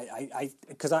 yeah.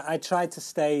 Because I tried to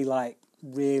stay like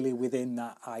really within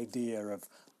that idea of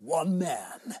one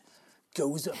man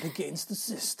goes up against the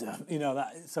system.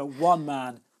 So one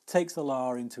man takes the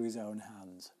law into his own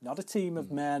hands. Not a team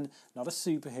of men, not a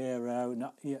superhero,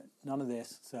 none of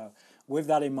this. So with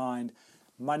that in mind,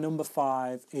 my number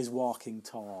 5 is Walking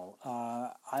Tall.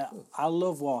 I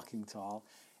love Walking Tall.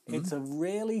 It's a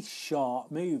really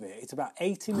short movie. It's about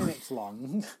 80 minutes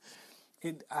long.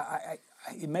 It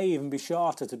may even be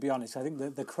shorter, to be honest. I think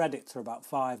the credits are about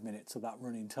 5 minutes of that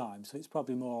running time, so it's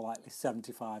probably more likely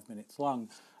 75 minutes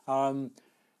long.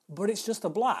 But it's just a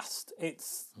blast.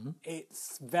 It's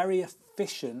very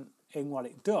efficient in what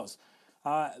it does.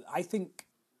 I think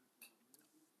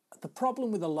the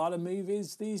problem with a lot of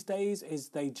movies these days is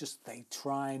they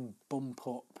try and bump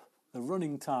up the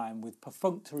running time with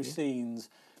perfunctory scenes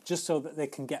just so that they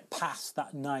can get past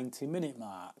that 90-minute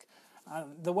mark.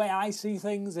 The way I see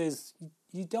things is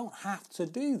you don't have to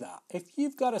do that. If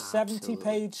you've got a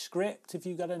 70-page script, if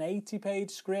you've got an 80-page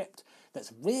script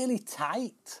that's really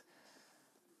tight,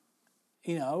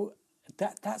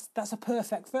 that's a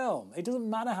perfect film. It doesn't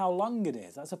matter how long it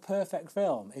is. That's a perfect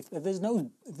film. If there's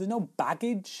no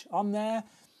baggage on there,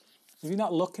 if you're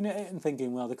not looking at it and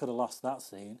thinking, well, they could have lost that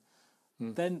scene,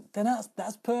 then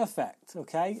that's perfect,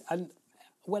 okay? And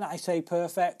when I say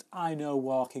perfect, I know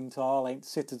Walking Tall ain't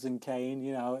Citizen Kane,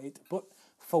 but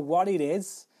for what it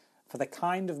is, for the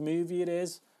kind of movie it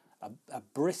is, a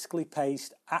briskly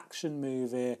paced action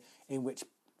movie in which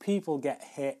people get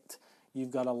hit,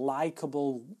 you've got a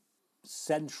likeable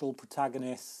central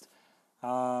protagonist,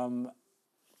 and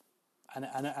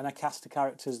a cast of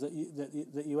characters that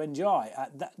you enjoy.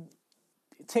 That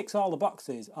it ticks all the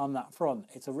boxes on that front.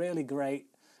 It's a really great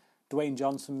Dwayne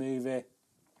Johnson movie,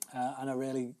 and a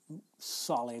really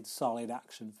solid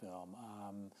action film,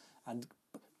 and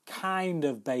kind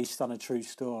of based on a true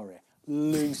story,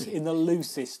 in the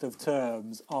loosest of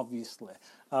terms, obviously.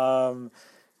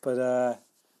 But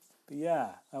yeah,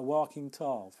 a Walking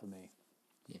Tall for me.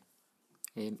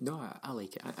 No, I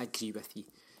like it. I agree with you.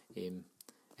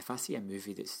 If I see a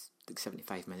movie that's like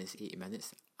 75 minutes, 80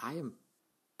 minutes, I am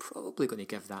probably going to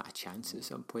give that a chance at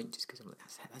some point, just because I'm like,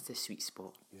 that's a sweet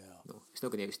spot. Yeah. No, it's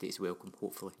not going to outstay its welcome,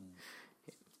 hopefully.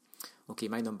 Okay,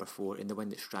 my number 4, and the one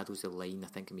that straddles the line, I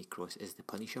think, of me cross, is The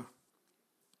Punisher.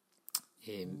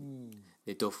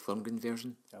 The Dolph Lundgren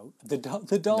version. No, the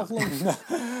Dolph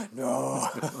Lundgren. No.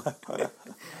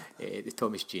 The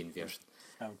Thomas Jane version.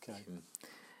 Okay.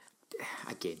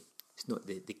 Again, it's not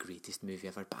the greatest movie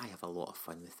ever, but I have a lot of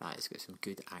fun with that. It's got some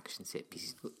good action set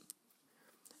pieces. Look,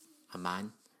 a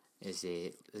man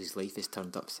his life is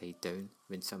turned upside down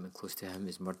when someone close to him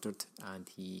is murdered, and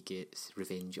he gets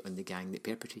revenge on the gang that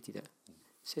perpetrated it.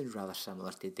 Sounds rather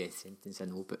similar to Death Sentence, I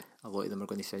know, but a lot of them are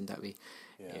going to sound that way.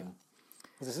 Yeah.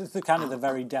 This is the kind of the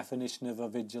very definition of a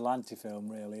vigilante film,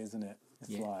 really, isn't it?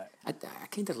 It's like I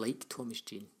kind of like Thomas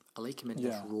Jane. I like him in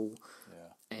this role.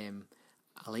 Yeah.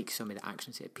 I like some of the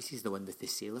action set pieces. The one with the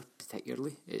sailor,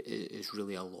 particularly, is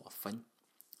really a lot of fun.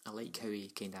 I like how he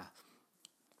kind of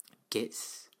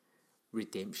gets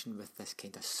redemption with this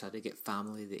kind of surrogate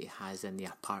family that he has in the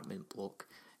apartment block,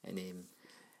 and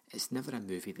it's never a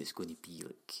movie that's going to be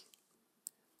like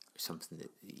something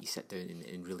that you sit down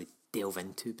and really delve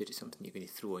into, but it's something you're going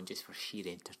to throw on just for sheer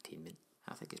entertainment.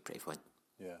 I think it's pretty fun.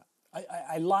 Yeah.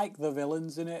 I like the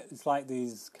villains in it. It's like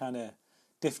these kind of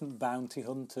different bounty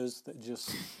hunters that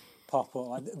just pop up.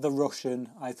 Like the Russian,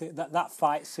 I think that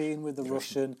fight scene with the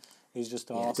Russian is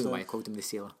just awesome. I don't know why I called him the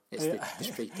sailor. It's the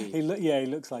stripy. He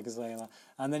looks like a sailor.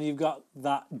 And then you've got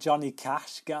that Johnny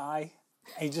Cash guy.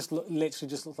 He just literally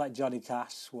just looks like Johnny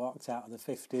Cash, walked out of the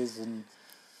 50s and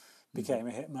became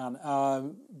a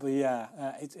hitman. But yeah,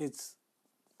 it's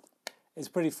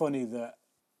pretty funny that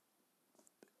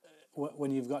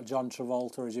when you've got John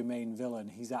Travolta as your main villain,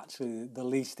 he's actually the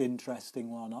least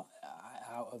interesting one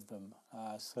out of them.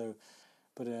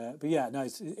 But yeah, no,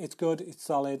 it's good. It's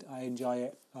solid. I enjoy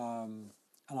it, and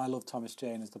I love Thomas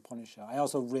Jane as the Punisher. I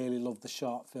also really love the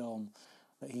short film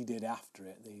that he did after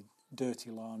it, the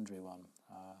Dirty Laundry one.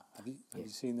 Have you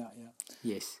seen that yet?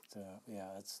 Yes. So yeah,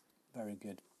 that's very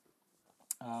good.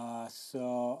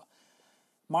 So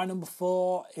my number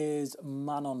 4 is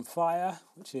Man on Fire,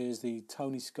 which is the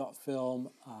Tony Scott film.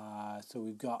 So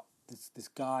we've got this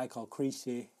guy called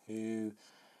Creasy who...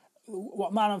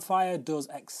 What Man on Fire does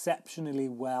exceptionally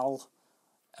well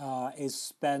is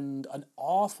spend an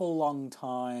awful long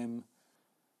time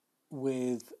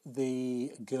with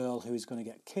the girl who is going to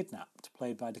get kidnapped,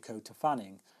 played by Dakota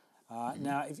Fanning.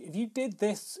 Now, if you did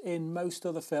this in most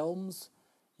other films,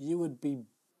 you would be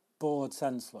bored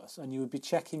senseless, and you would be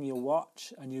checking your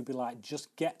watch, and you'd be like,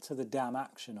 just get to the damn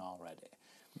action already.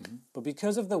 But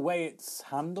because of the way it's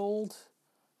handled,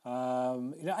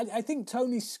 I think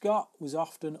Tony Scott was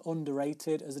often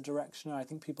underrated as a director. I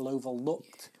think people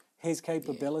overlooked his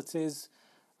capabilities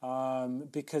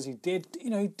because he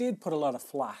did put a lot of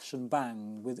flash and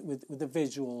bang with the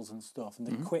visuals and stuff, and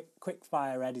the quick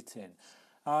fire editing.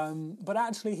 But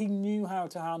actually, he knew how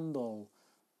to handle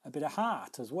a bit of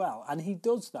heart as well, and he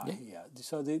does that here.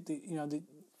 So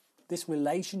this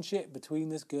relationship between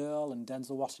this girl and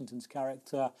Denzel Washington's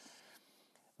character,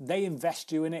 they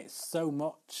invest you in it so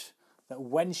much that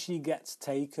when she gets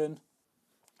taken,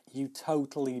 you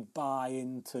totally buy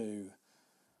into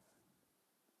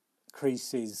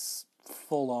Creasy's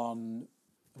full-on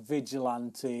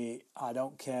vigilante, I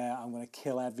don't care, I'm going to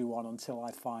kill everyone until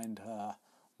I find her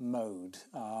mode.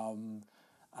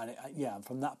 And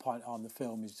from that point on, the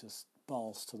film is just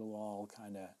balls to the wall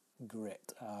kind of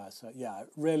grit. So yeah, I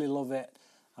really love it,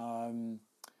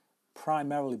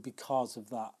 primarily because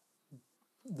of that,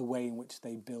 the way in which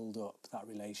they build up that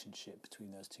relationship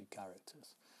between those two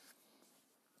characters.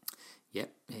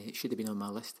 Yep, it should have been on my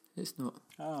list. It's not.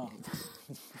 Oh.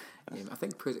 I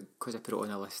think because I put it on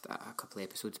a list a couple of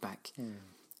episodes back,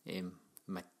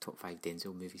 my top 5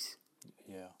 Denzel movies.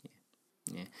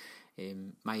 Yeah.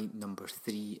 My number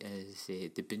 3 is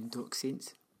The Boondock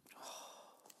Saints.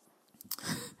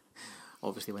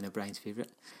 Obviously one of Brian's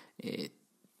favourite.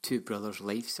 Two brothers'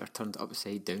 lives are turned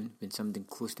upside down when something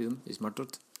close to them is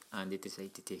murdered, and they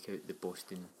decide to take out the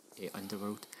Boston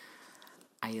underworld.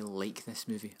 I like this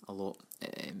movie a lot.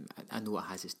 I know it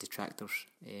has its detractors,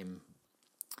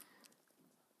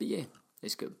 but yeah,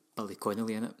 it's got Billy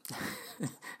Connolly in it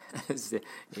as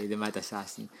the mad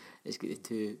assassin. It's got the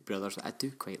two brothers that I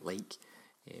do quite like.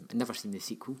 I've never seen the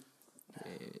sequel.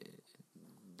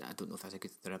 I don't know if that's a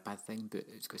good or a bad thing, but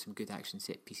it's got some good action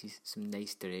set pieces, some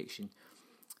nice direction,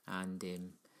 and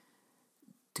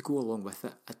to go along with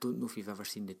it, I don't know if you've ever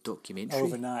seen the documentary.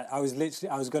 Overnight. I was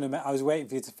waiting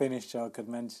for you to finish so I could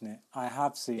mention it. I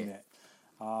have seen it.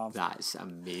 That's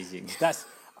amazing.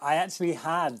 I actually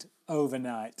had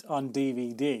Overnight on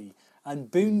DVD, and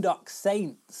Boondock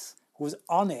Saints was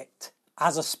on it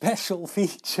as a special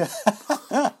feature.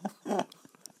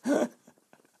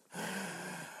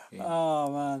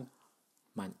 Oh, man.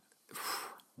 Man,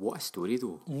 what a story,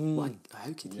 though.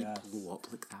 How could he blow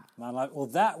up like that? Man,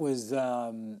 that was...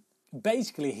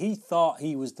 basically, he thought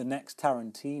he was the next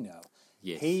Tarantino.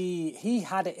 Yes. He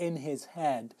had it in his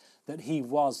head that he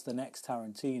was the next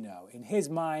Tarantino. In his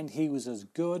mind, he was as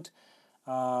good,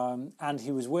 and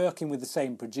he was working with the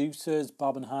same producers,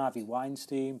 Bob and Harvey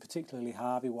Weinstein, particularly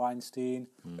Harvey Weinstein.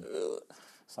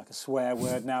 It's like a swear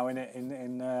word now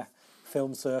in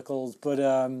film circles, but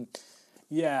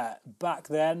back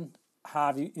then,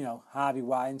 Harvey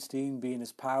Weinstein being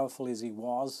as powerful as he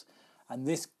was, and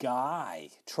this guy,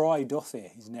 Troy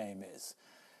Duffy, his name is,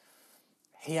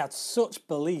 he had such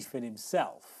belief in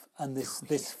himself and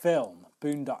this film,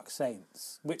 Boondock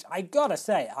Saints, which I gotta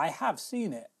say, I have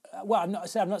seen it. Well, I've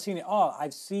not seen it all.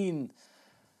 I've seen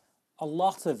a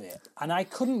lot of it, and I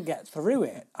couldn't get through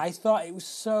it. I thought it was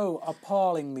so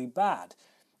appallingly bad,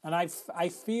 and I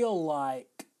feel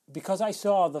like because I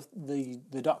saw the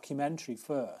documentary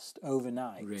first,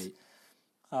 Overnight. Right.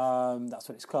 That's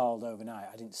what it's called, Overnight.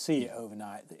 I didn't see it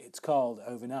overnight. It's called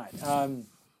Overnight.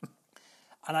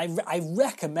 And I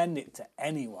recommend it to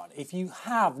anyone. If you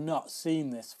have not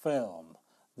seen this film,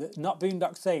 not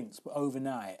Boondock Saints, but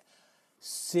Overnight,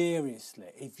 seriously,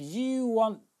 if you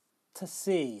want to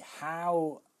see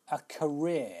how a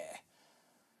career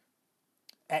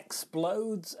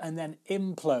explodes and then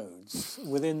implodes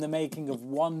within the making of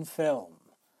one film,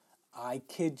 I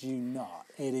kid you not,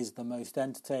 it is the most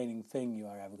entertaining thing you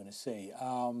are ever going to see.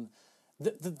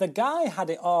 The guy had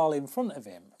it all in front of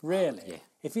him, really. Yeah.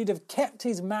 If he'd have kept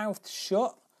his mouth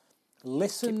shut,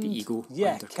 listened, Kept the ego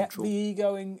under kept control. the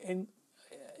ego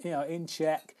in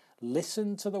check,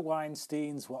 listened to the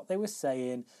Weinsteins, what they were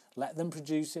saying, let them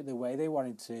produce it the way they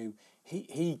wanted to,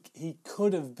 he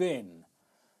could have been,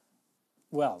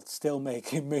 well, still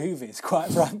making movies,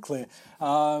 quite frankly.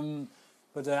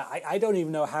 But I don't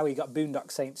even know how he got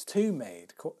Boondock Saints 2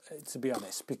 made, to be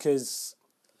honest, because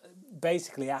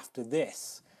basically after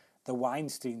this, the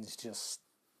Weinsteins just...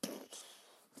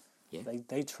 Yeah.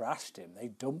 They trashed him. They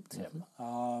dumped him.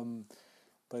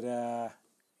 But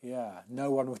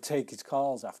no one would take his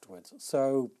calls afterwards.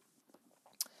 So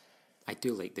I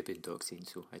do like the Boondock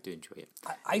Saints, so I do enjoy it.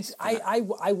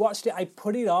 I watched it. I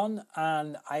put it on,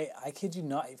 and I kid you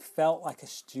not, it felt like a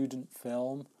student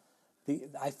film.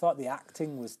 I thought the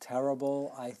acting was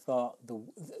terrible. I thought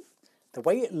the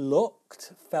way it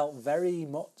looked felt very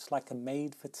much like a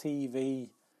made-for-TV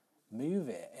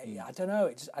movie. I don't know.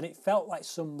 It felt like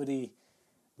somebody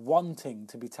wanting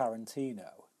to be Tarantino,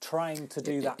 trying to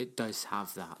do that. It does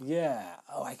have that. Yeah.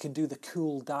 Oh, I can do the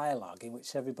cool dialogue in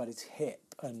which everybody's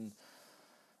hip and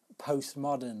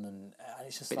postmodern, and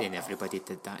it's just. But like, then everybody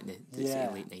did that in the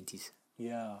late 90s.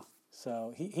 Yeah.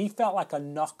 So he felt like a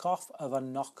knockoff of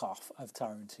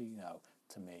Tarantino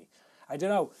to me. I don't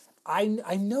know.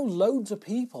 I know loads of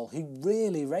people who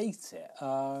really rate it.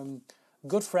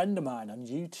 Good friend of mine on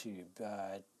YouTube,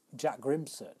 Jack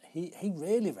Grimson, he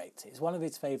really rates it. It's one of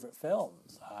his favourite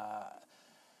films.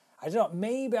 I don't know,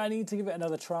 maybe I need to give it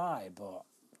another try, but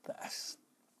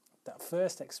that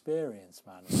first experience,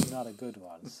 man, was not a good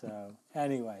one. So,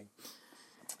 anyway.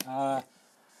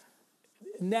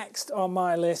 Next on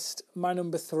my list, my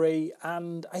number 3,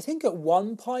 and I think at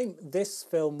one point this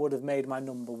film would have made my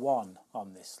number 1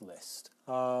 on this list.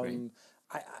 Right.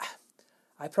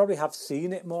 I probably have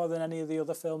seen it more than any of the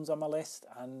other films on my list,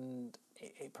 and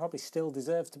it probably still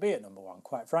deserves to be at number 1,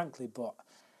 quite frankly, but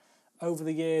over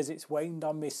the years it's waned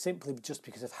on me simply just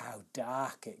because of how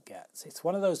dark it gets. It's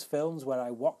one of those films where I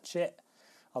watch it,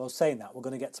 although saying that, we're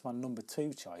going to get to my number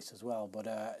 2 choice as well, but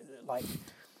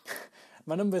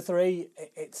my number 3,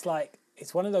 it's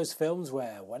one of those films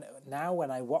where when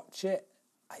I watch it,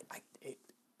 it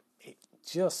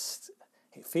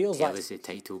feels like... Tell us the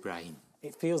title, Brian.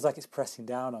 It feels like it's pressing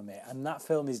down on me, and that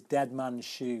film is Dead Man's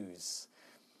Shoes.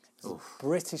 It's a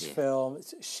British film.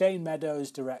 Shane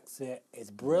Meadows directs it. It's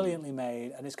brilliantly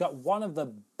made, and it's got one of the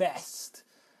best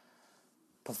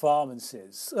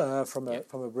performances from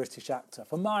a British actor,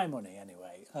 for my money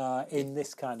anyway, in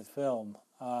this kind of film,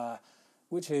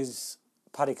 which is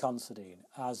Paddy Considine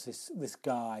as this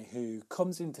guy who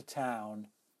comes into town.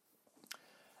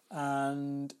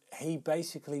 And he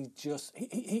basically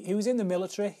he was in the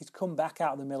military. He's come back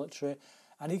out of the military,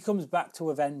 and he comes back to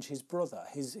avenge his brother.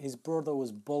 His brother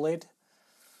was bullied,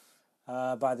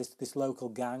 by this local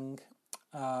gang,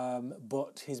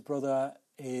 but his brother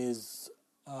is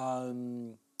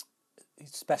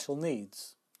special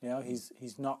needs. You know,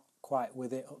 he's not quite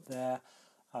with it up there.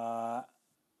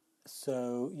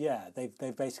 So yeah,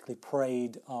 they've basically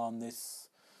preyed on this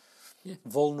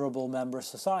vulnerable member of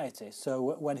society.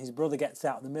 So when his brother gets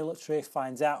out of the military,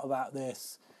 finds out about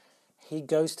this, he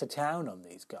goes to town on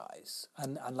these guys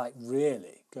and like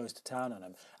really goes to town on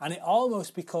them. And it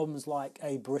almost becomes like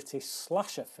a British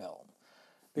slasher film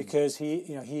because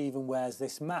he even wears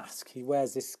this mask. He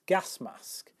wears this gas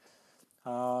mask.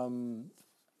 At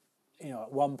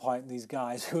one point, these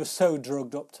guys who are so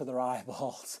drugged up to their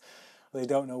eyeballs, they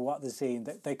don't know what they're seeing.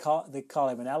 They call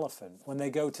him an elephant. When they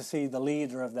go to see the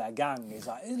leader of their gang, he's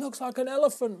like, "He looks like an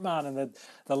elephant, man." And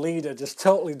the leader just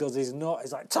totally does his nut.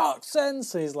 He's like, "Talk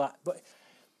sense." He's like, but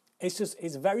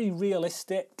it's very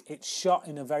realistic. It's shot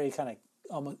in a very kind of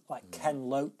almost like Ken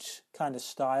Loach kind of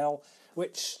style,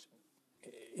 which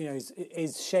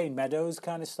is Shane Meadows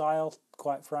kind of style.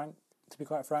 To be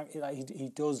quite frank, he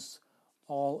does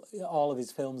all of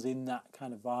his films in that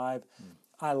kind of vibe.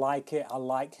 I like it. I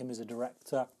like him as a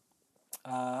director,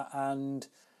 and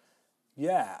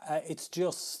it's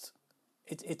just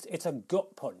it's a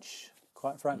gut punch.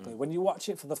 Quite frankly, when you watch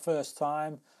it for the first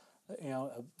time,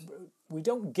 we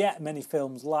don't get many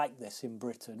films like this in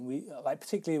Britain. We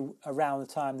particularly around the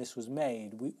time this was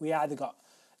made. We either got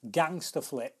gangster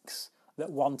flicks that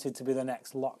wanted to be the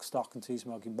next Lock, Stock and Two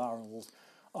Smoking Barrels,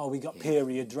 or we got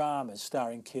period dramas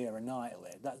starring Keira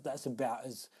Knightley. That's about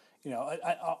as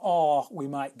or we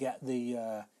might get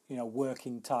the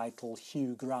working title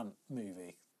Hugh Grant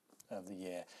movie of the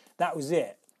year. That was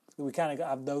it. We kind of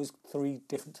have those three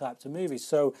different types of movies.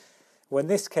 So when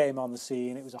this came on the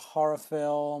scene, it was a horror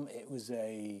film. It was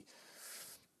a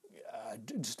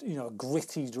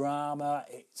gritty drama.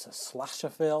 It's a slasher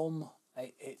film.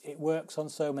 It works on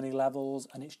so many levels,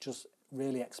 and it's just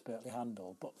really expertly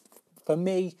handled. But for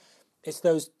me, it's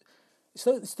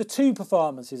the two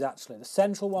performances actually. The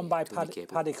central one by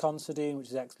Paddy Considine, which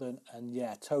is excellent, and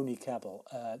Toby Kebbell,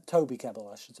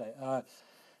 I should say. I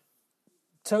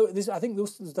think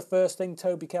this was the first thing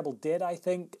Toby Kebbell did. I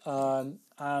think, and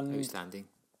outstanding.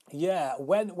 Yeah,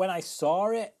 when I saw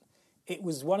it, it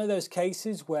was one of those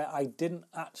cases where I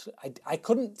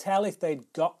couldn't tell if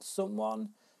they'd got someone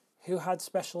who had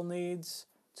special needs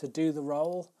to do the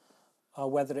role,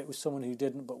 or whether it was someone who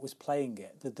didn't but was playing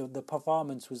it. The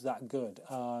performance was that good.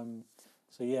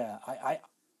 I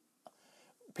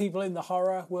people in the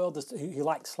horror world who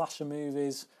like slasher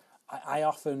movies, I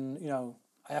often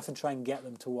try and get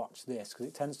them to watch this because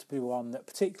it tends to be one that,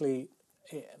 particularly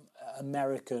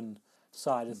American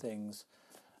side of things,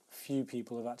 few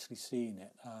people have actually seen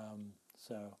it.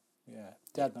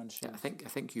 Dead Man's Shoes. Yeah, I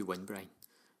think you win, Brian.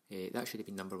 That should have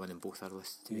been number one in both our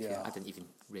lists. To be fair, I didn't even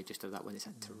register that one. It's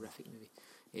a terrific movie.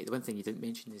 The one thing you didn't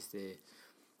mention is the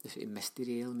sort of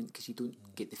mystery element, because you don't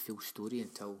get the full story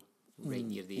until right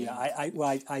near the end.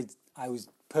 I was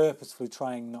purposefully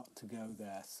trying not to go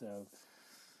there, so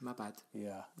my bad.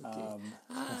 Yeah. Okay.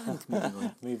 And moving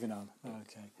on. Moving on.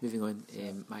 Okay. Moving on.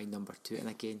 My number two, and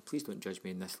again, please don't judge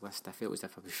me in this list. I felt as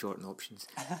if I was short on options.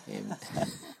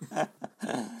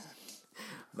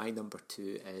 My number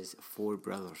two is Four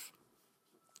Brothers.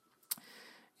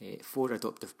 Four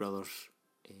adoptive brothers'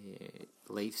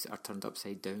 lives are turned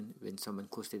upside down when someone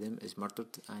close to them is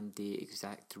murdered, and they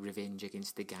exact revenge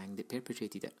against the gang that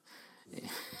perpetrated it.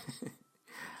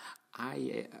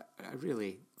 I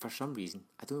really, for some reason,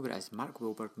 I don't know what it is, Mark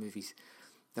Wahlberg movies,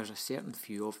 there's a certain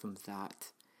few of them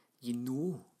that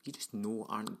you just know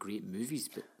aren't great movies,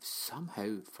 but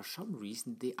somehow, for some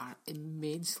reason, they are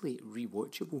immensely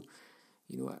rewatchable.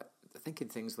 Thinking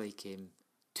things like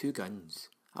Two Guns.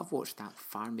 I've watched that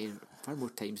far more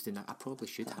times than I probably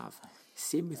should have.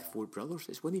 Same with Four Brothers.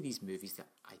 It's one of these movies that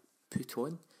I put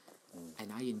on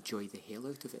and I enjoy the hell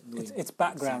out of it. It's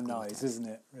background noise, isn't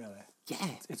it, really? Yeah.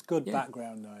 It's good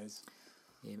background noise.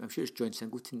 I'm sure it's John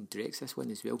Singleton directs this one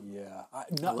as well. Yeah.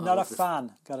 Not a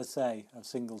fan, gotta say, of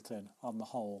Singleton on the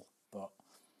whole, but...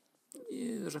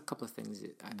 Yeah, there's a couple of things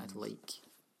that I'd like.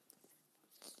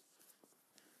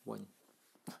 One.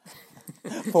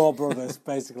 Four Brothers,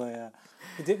 basically, yeah.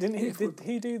 Did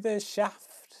he do the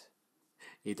Shaft?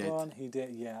 He did. One? He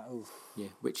did, yeah. Oof. Yeah,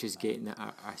 which is getting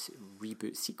a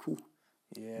reboot sequel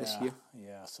this year.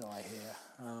 Yeah, so I hear.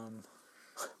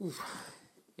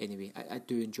 Anyway, I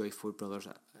do enjoy Four Brothers.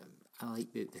 I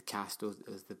like the cast of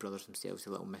the brothers themselves,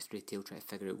 the little mystery tale, trying to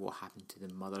figure out what happened to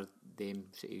the mother, them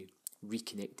sort of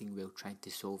reconnecting while trying to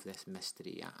solve this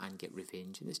mystery and get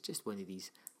revenge. And it's just one of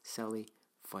these silly,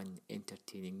 fun,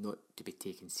 entertaining, not to be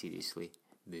taken seriously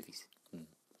movies.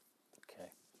 Okay.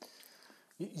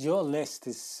 Your list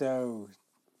is so,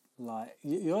 like,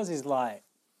 yours is like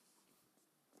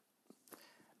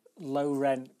low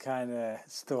rent kind of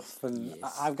stuff, and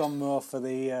Yes. I've gone more for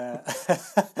the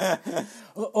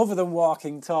other than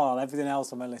Walking Tall, everything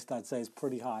else on my list I'd say is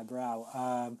pretty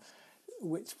highbrow.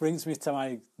 Which brings me to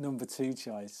my number 2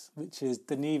 choice, which is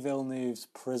Denis Villeneuve's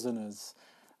Prisoners.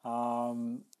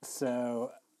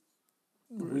 So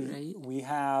we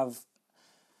have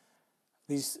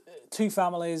these 2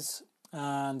 families,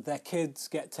 and their kids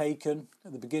get taken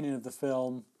at the beginning of the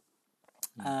film,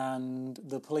 and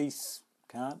the police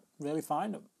can't really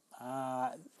find them.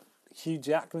 Hugh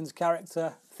Jackman's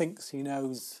character thinks he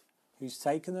knows who's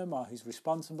taken them or who's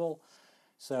responsible,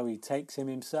 so he takes him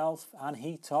himself and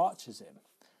he tortures him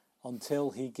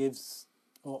until he gives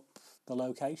up the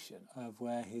location of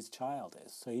where his child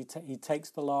is. So he takes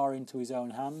the law into his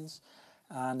own hands,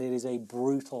 and it is a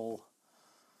brutal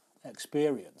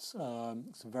experience.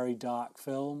 It's a very dark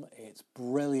film. It's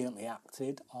brilliantly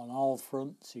acted on all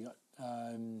fronts. You got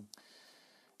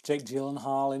Jake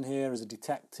Gyllenhaal in here as a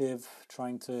detective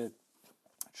trying to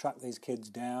track these kids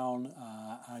down,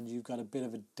 and you've got a bit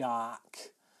of a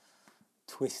dark,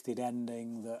 twisted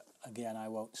ending that, again, I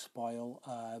won't spoil.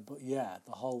 But yeah,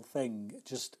 the whole thing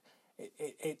just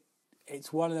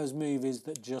it's one of those movies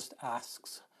that just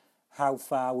asks, how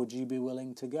far would you be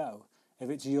willing to go? If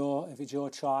it's your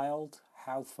child,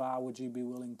 how far would you be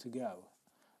willing to go?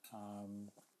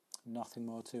 Nothing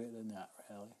more to it than that,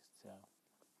 really. So.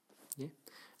 Yeah,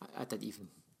 I didn't even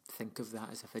think of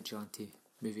that as a vigilante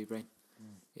movie, Brian.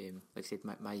 Like I said,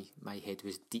 my head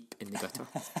was deep in the gutter.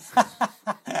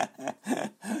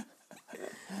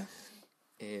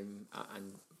 And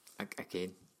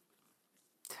again,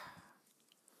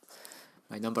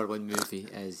 my number 1 movie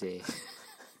is...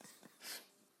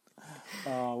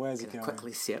 Oh, where's it going?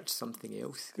 Quickly search something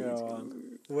else. Go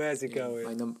on. Where's it going?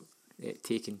 My number...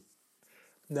 Taken.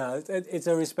 No, it's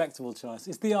a respectable choice.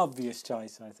 It's the obvious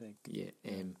choice, I think. Yeah.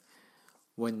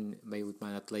 One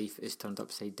mild-mannered life is turned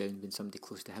upside down when somebody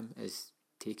close to him is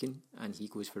taken, and he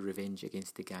goes for revenge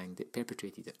against the gang that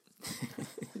perpetrated it.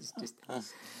 It's just...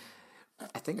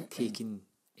 I think Taken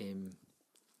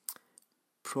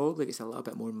probably gets a little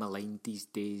bit more maligned these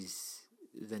days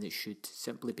than it should,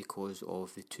 simply because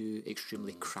of the 2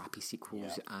 extremely crappy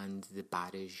sequels and the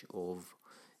barrage of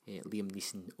Liam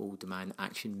Neeson old man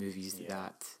action movies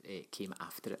that came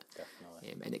after it.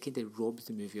 Definitely. And it kind of robs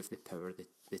the movie of the power that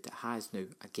it has now.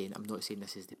 Again, I'm not saying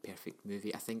this is the perfect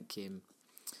movie. I think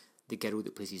the girl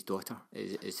that plays his daughter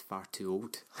is far too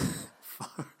old.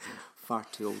 far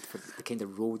too old for the kind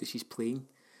of role that she's playing.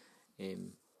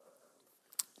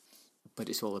 But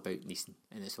it's all about Neeson,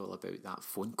 and it's all about that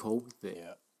phone call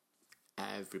that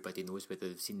everybody knows, whether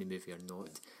they've seen the movie or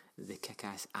not. The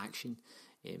kick-ass action.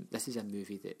 This is a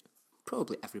movie that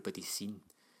probably everybody's seen.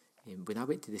 When I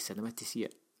went to the cinema to see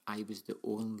it, I was the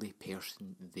only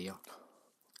person there.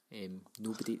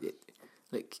 Nobody...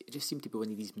 it just seemed to be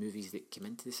one of these movies that came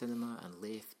into the cinema and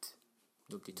left.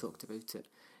 Nobody talked about it.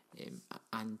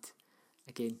 And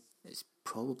again, it's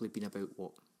probably been about,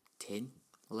 10,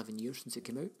 11 years since it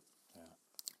came out. Yeah.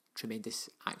 Tremendous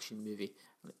action movie.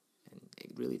 And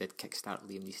it really did kickstart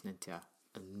Liam Neeson into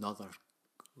another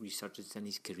resurgence in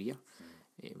his career,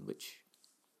 which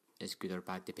is good or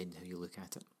bad depending how you look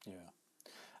at it. Yeah.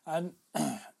 And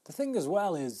the thing as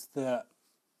well is that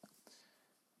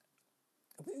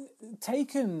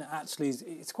Taken actually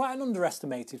it's quite an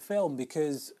underestimated film,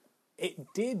 because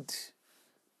it did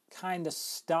kind of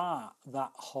start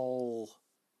that whole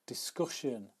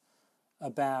discussion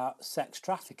about sex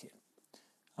trafficking.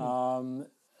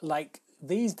 Like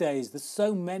these days, there's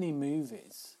so many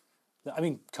movies that,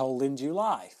 Cold in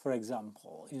July, for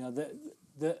example. You know,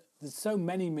 there's so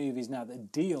many movies now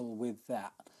that deal with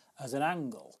that as an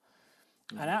angle.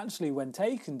 And actually, when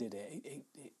Taken did it,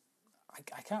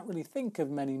 I can't really think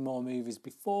of many more movies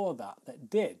before that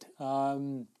did.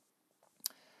 And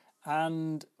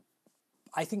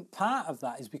I think part of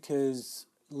that is because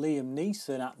Liam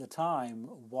Neeson at the time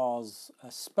was a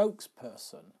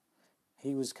spokesperson.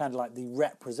 He was kind of like the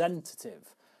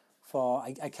representative for,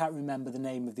 I can't remember the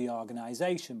name of the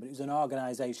organisation, but it was an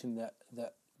organisation that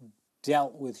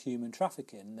dealt with human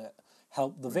trafficking, that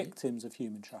helped the victims of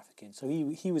human trafficking. So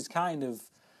he was kind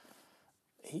of...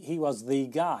 He was the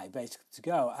guy, basically, to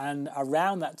go. And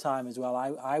around that time as well,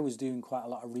 I was doing quite a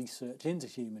lot of research into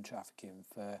human trafficking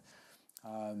for...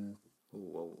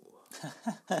 Whoa.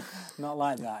 Not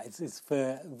like that. It's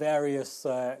for various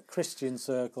Christian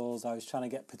circles. I was trying to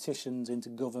get petitions into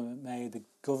government made. The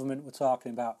government were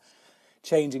talking about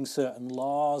changing certain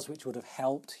laws which would have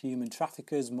helped human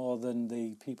traffickers more than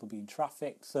the people being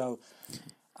trafficked. So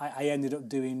I ended up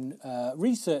doing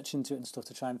research into it and stuff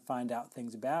to try and find out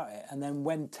things about it. And then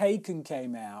when Taken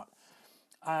came out,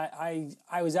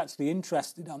 I was actually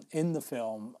interested in the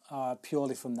film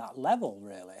purely from that level,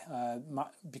 really,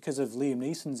 because of Liam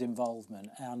Neeson's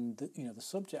involvement and the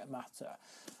subject matter.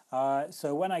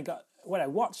 So when I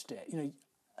watched it,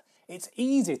 it's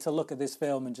easy to look at this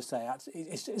film and just say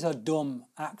it's a dumb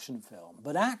action film,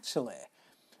 but actually,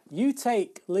 you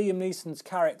take Liam Neeson's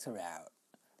character out,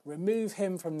 remove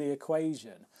him from the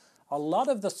equation, a lot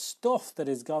of the stuff that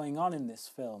is going on in this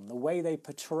film, the way they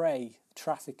portray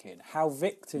trafficking, how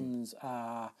victims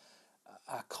are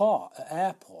caught at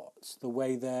airports, the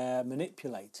way they're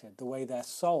manipulated, the way they're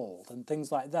sold, and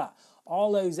things like that,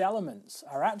 all those elements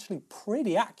are actually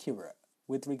pretty accurate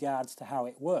with regards to how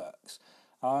it works.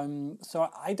 So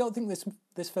I don't think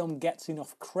this film gets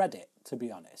enough credit, to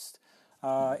be honest.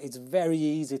 It's very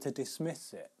easy to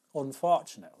dismiss it,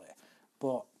 unfortunately,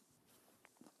 but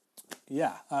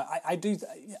yeah, I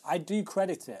do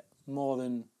credit it more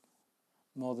than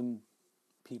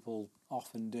people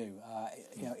often do.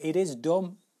 It is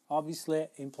dumb, obviously,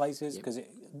 in places, because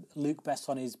Luc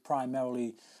Besson is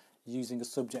primarily using a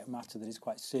subject matter that is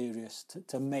quite serious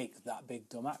to make that big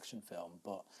dumb action film.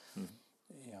 But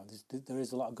there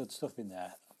is a lot of good stuff in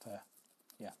there for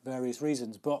various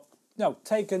reasons. But no,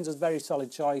 Taken's a very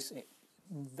solid choice. It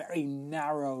very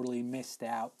narrowly missed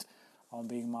out on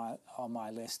being on my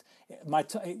list.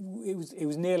 It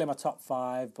was nearly my top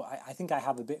 5, but I think I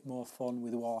have a bit more fun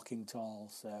with Walking Tall,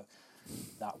 so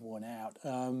that won out.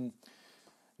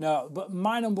 No, but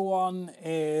my number 1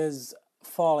 is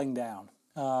Falling Down.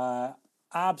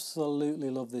 Absolutely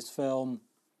love this film.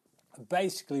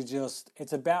 Basically,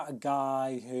 it's about a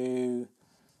guy who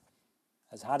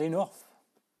has had enough.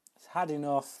 Has had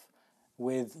enough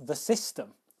with the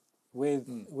system, with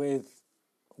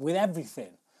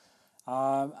everything.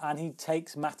 And he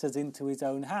takes matters into his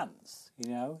own hands.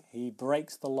 He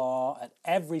breaks the law at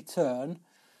every turn,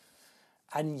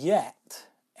 and yet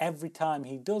every time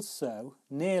he does so,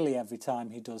 nearly every time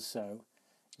he does so,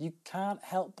 you can't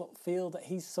help but feel that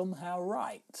he's somehow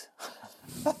right.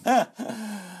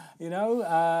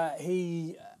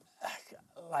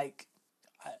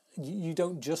 You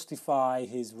don't justify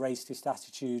his racist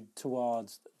attitude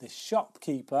towards this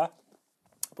shopkeeper,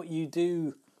 but you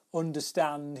do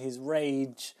understand his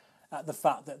rage at the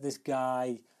fact that this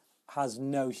guy has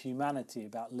no humanity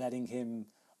about letting him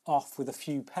off with a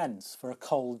few pence for a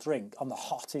cold drink on the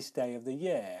hottest day of the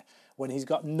year when he's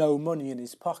got no money in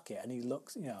his pocket and he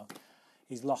looks,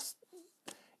 he's lost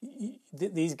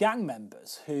these gang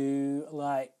members who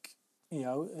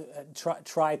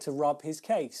try to rob his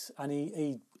case, and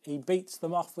he beats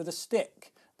them off with a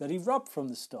stick that he robbed from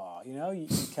the store. You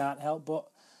can't help but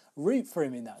root for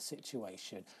him in that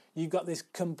situation. You've got this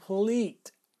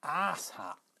complete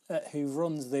asshat who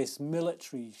runs this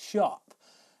military shop,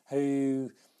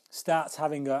 who starts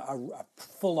having a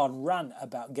full-on rant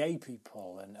about gay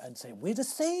people and saying, we're the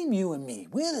same, you and me,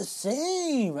 we're the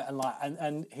same,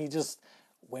 and he just,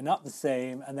 we're not the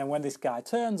same. And then when this guy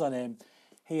turns on him,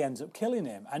 he ends up killing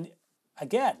him. And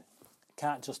again,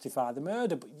 can't justify the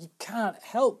murder, but you can't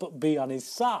help but be on his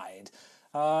side.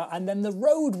 And then the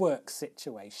roadworks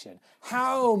situation.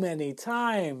 How many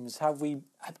times have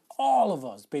all of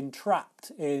us been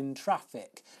trapped in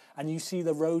traffic, and you see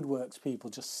the roadworks people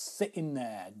just sitting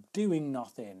there doing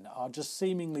nothing, or just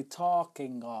seemingly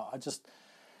talking,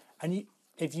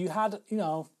 if you had,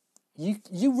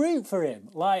 you root for him.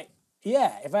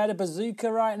 If I had a bazooka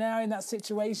right now in that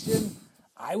situation,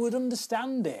 I would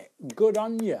understand it. Good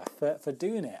on you for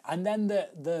doing it. And then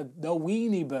the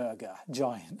weenie burger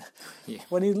joint,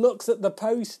 when he looks at the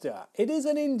poster, it is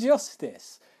an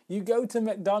injustice. You go to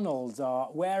McDonald's or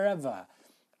wherever,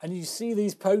 and you see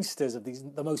these posters of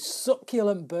the most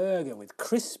succulent burger with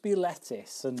crispy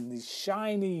lettuce and these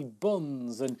shiny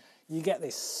buns, and you get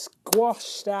this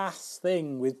squashed ass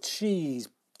thing with cheese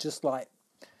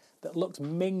that looks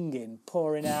minging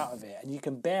pouring out of it, and you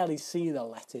can barely see the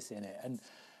lettuce in it. And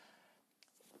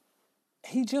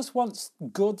he just wants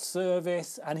good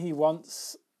service, and he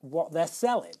wants what they're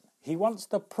selling. He wants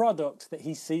the product that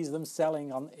he sees them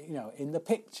selling on, in the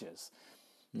pictures.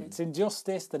 It's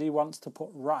injustice that he wants to put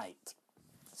right.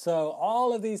 So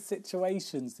all of these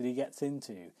situations that he gets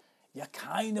into, you're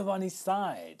kind of on his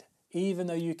side, even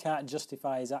though you can't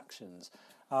justify his actions.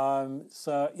 For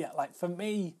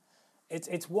me,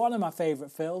 it's one of my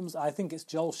favourite films. I think it's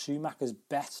Joel Schumacher's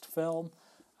best film.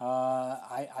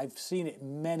 I've seen it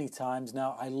many times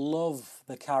now. I love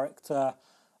the character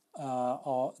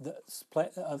of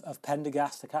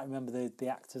Pendergast. I can't remember the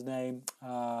actor's name.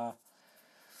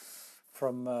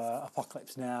 from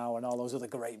Apocalypse Now and all those other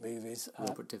great movies.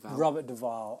 Robert Duvall. Robert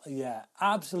Duvall, yeah,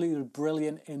 absolutely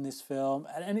brilliant in this film,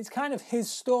 and it's kind of his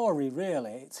story,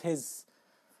 really. It's his,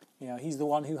 he's the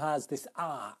one who has this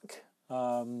arc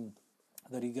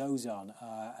that he goes on.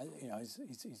 He's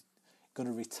going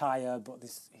to retire, but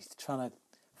he's trying to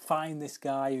find this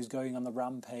guy who's going on the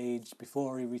rampage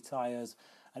before he retires,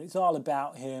 and it's all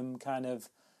about him kind of,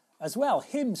 as well,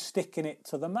 him sticking it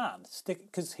to the man,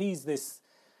 because he's this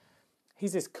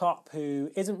cop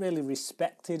who isn't really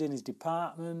respected in his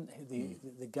department.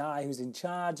 The guy who's in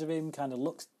charge of him kind of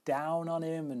looks down on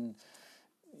him, and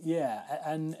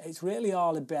it's really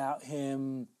all about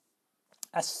him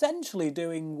essentially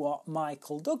doing what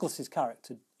Michael Douglas's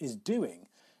character is doing,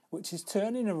 which is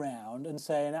turning around and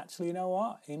saying, actually, you know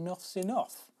what, enough's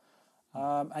enough,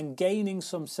 and gaining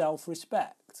some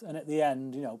self-respect, and at the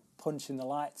end, punching the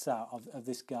lights out of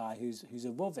this guy who's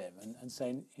above him, and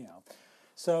saying,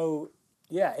 so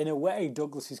yeah, in a way,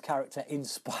 Douglas's character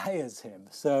inspires him.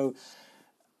 So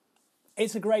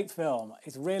it's a great film.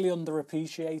 It's really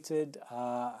underappreciated.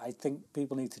 I think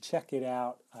people need to check it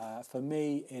out. For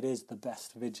me, it is the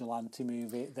best vigilante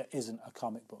movie that isn't a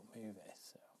comic book movie.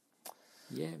 So.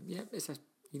 Yeah, it's I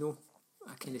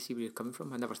kind of see where you're coming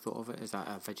from. I never thought of it as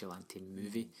a vigilante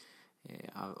movie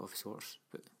of sorts,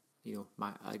 but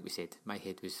like we said, my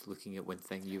head was looking at one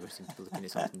thing, you were simply looking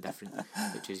at something different,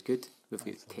 which is good. We've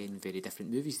got 10 very different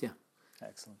movies there.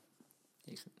 Excellent.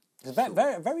 It's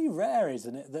very, very rare,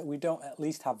 isn't it, that we don't at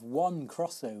least have one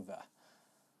crossover.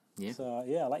 Yeah. So,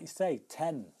 yeah, like you say,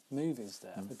 10 movies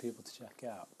there for people to check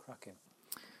out. Cracking.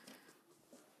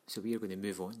 So we are going to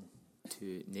move on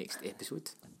to next episode.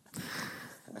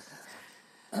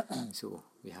 So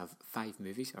we have 5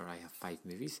 movies, or I have 5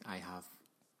 movies. I have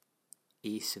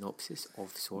a synopsis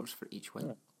of sorts for each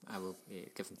one. I will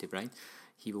give them to Brian.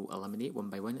 He will eliminate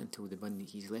one by one until the one that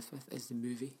he's left with is the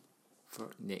movie for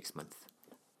next month.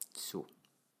 So,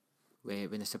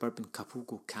 when a suburban couple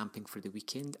go camping for the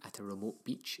weekend at a remote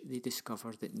beach, they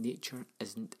discover that nature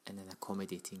isn't in an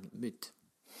accommodating mood.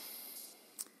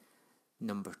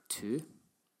 Number 2,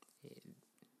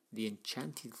 the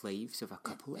enchanted lives of a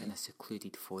couple in a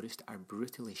secluded forest are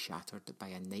brutally shattered by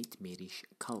a nightmarish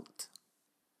cult.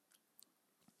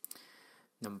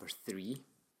 Number 3,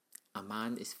 a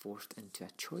man is forced into a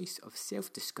choice of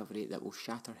self-discovery that will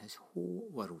shatter his whole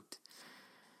world.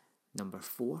 Number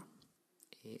 4,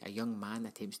 a young man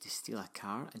attempts to steal a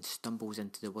car and stumbles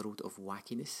into the world of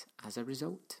wackiness as a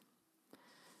result.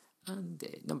 And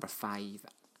number 5,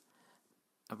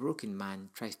 a broken man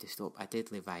tries to stop a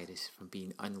deadly virus from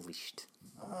being unleashed.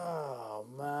 Oh,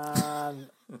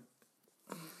 man.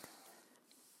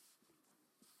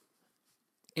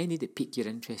 Any that pique your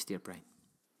interest there, Brian?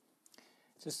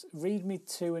 Just read me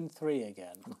 2 and 3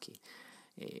 again. Okay.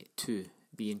 2.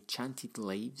 The enchanted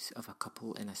lives of a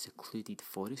couple in a secluded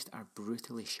forest are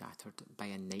brutally shattered by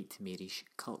a nightmarish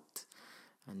cult.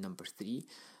 And number 3.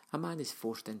 A man is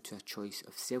forced into a choice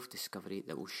of self-discovery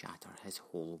that will shatter his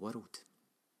whole world.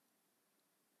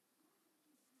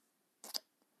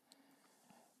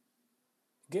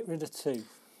 Get rid of 2.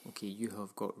 Okay, you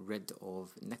have got rid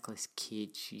of Nicolas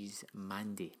Cage's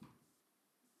Mandy.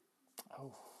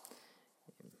 Oh.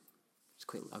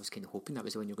 I was kind of hoping that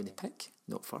was the one you were going to pick,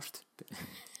 not first. But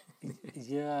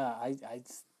yeah, I've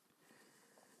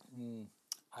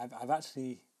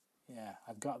actually,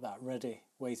 I've got that ready,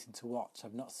 waiting to watch.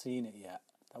 I've not seen it yet.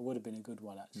 That would have been a good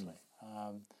one, actually.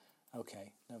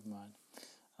 Okay, never mind.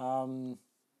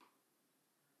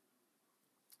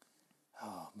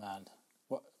 Oh man,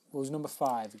 what was number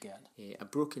 5 again? A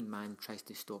broken man tries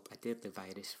to stop a deadly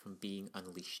virus from being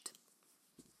unleashed.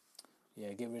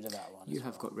 Yeah, get rid of that one. You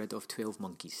have got rid of 12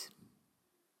 Monkeys.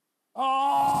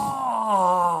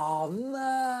 Oh,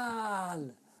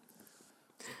 man!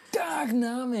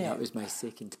 Dagnamit! That was my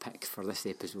second pick for this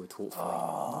episode, hopefully.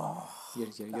 Oh,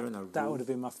 you're on a roll. That would have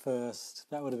been my first.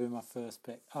 That would have been my first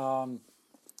pick. Yeah,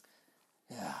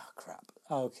 crap.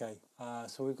 Okay,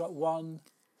 so we've got 1,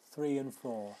 3 and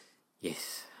 4.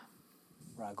 Yes.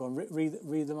 Right, go on,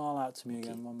 read them all out to me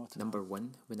again one more time. Number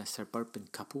 1, when a suburban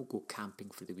couple go camping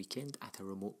for the weekend at a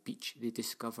remote beach, they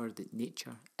discover that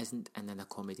nature isn't in an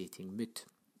accommodating mood.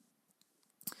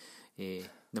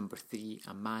 Number 3,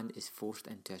 a man is forced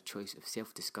into a choice of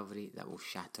self-discovery that will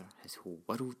shatter his whole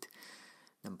world.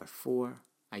 Number 4,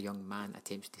 a young man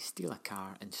attempts to steal a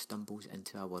car and stumbles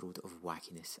into a world of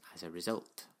wackiness as a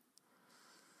result.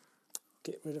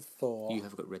 Get rid of 4. You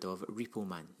have got rid of Repo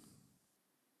Man.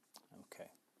 Okay.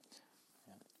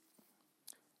 Yeah.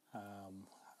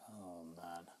 Oh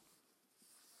man.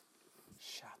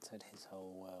 Shattered his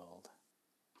whole world.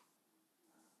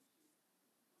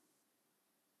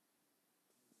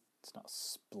 It's not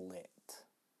Split.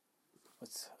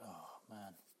 What's... Oh,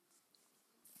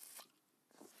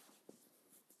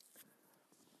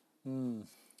 man.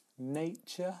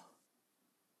 Nature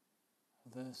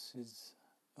versus...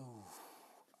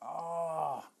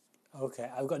 Oh. Okay,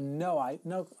 I've got no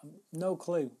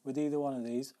clue with either one of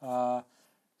these.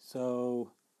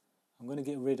 So I'm going to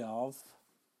get rid of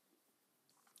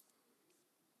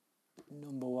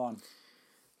number one.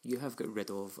 You have got rid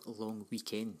of Long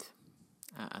Weekend,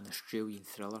 an Australian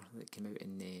thriller that came out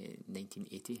in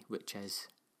 1980, which is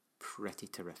pretty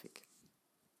terrific.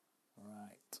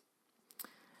 Right.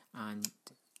 And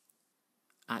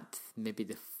at maybe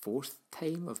the fourth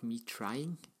time of me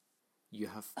trying, you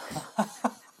have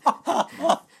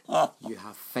you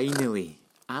have finally,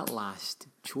 at last,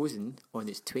 chosen on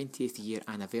its 20th year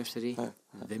anniversary,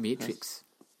 The Matrix.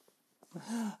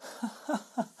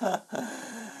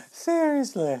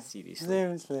 Seriously.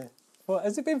 Well,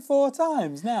 has it been 4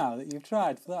 times now that you've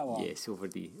tried for that one? Yes, over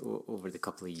the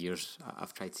couple of years,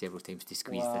 I've tried several times to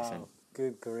squeeze this in.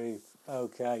 Good grief.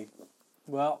 Okay.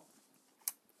 Well,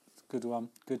 it's a good one.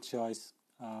 Good choice.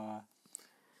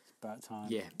 It's about time.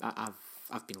 Yeah,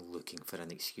 I've been looking for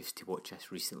an excuse to watch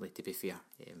this recently, to be fair.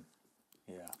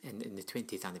 Yeah. And the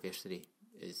 20th anniversary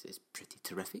is pretty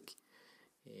terrific.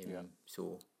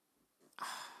 So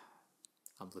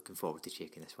I'm looking forward to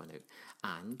checking this one out.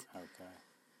 And okay.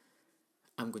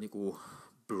 I'm going to go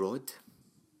broad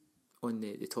on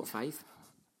the top 5.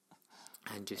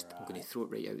 And I'm going to throw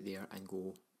it right out there and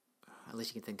go, unless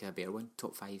you can think of a better one,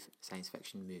 top 5 science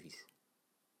fiction movies.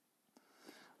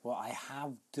 Well, I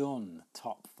have done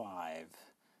top 5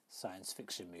 science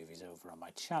fiction movies over on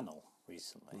my channel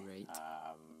recently. Right.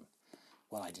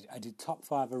 Well, I did top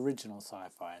 5 original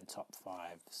sci-fi and top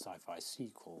 5 sci-fi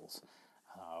sequels.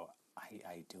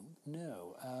 I don't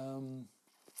know.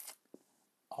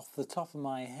 Off the top of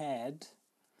my head,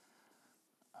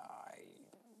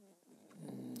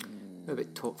 What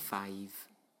about top 5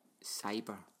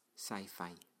 cyber sci-fi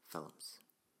films?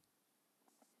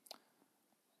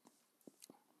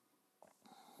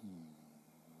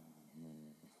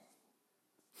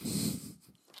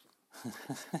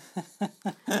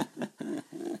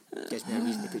 Gives me a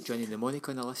reason to put Johnny Mnemonic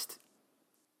on the list.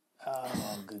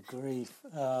 Oh, good grief.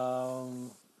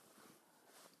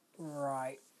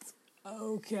 Right.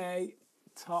 Okay.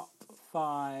 Top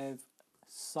 5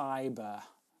 cyber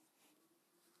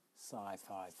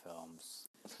sci-fi films.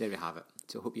 There we have it.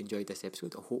 So I hope you enjoyed this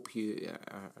episode. I hope you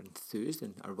are enthused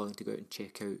and are willing to go out and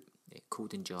check out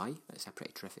Cold in July. It's a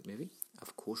pretty terrific movie.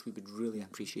 Of course, we would really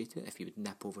appreciate it if you would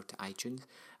nip over to iTunes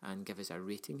and give us a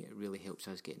rating. It really helps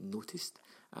us get noticed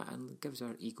and gives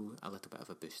our ego a little bit of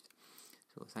a boost.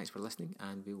 So thanks for listening,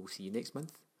 and we will see you next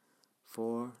month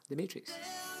for The Matrix.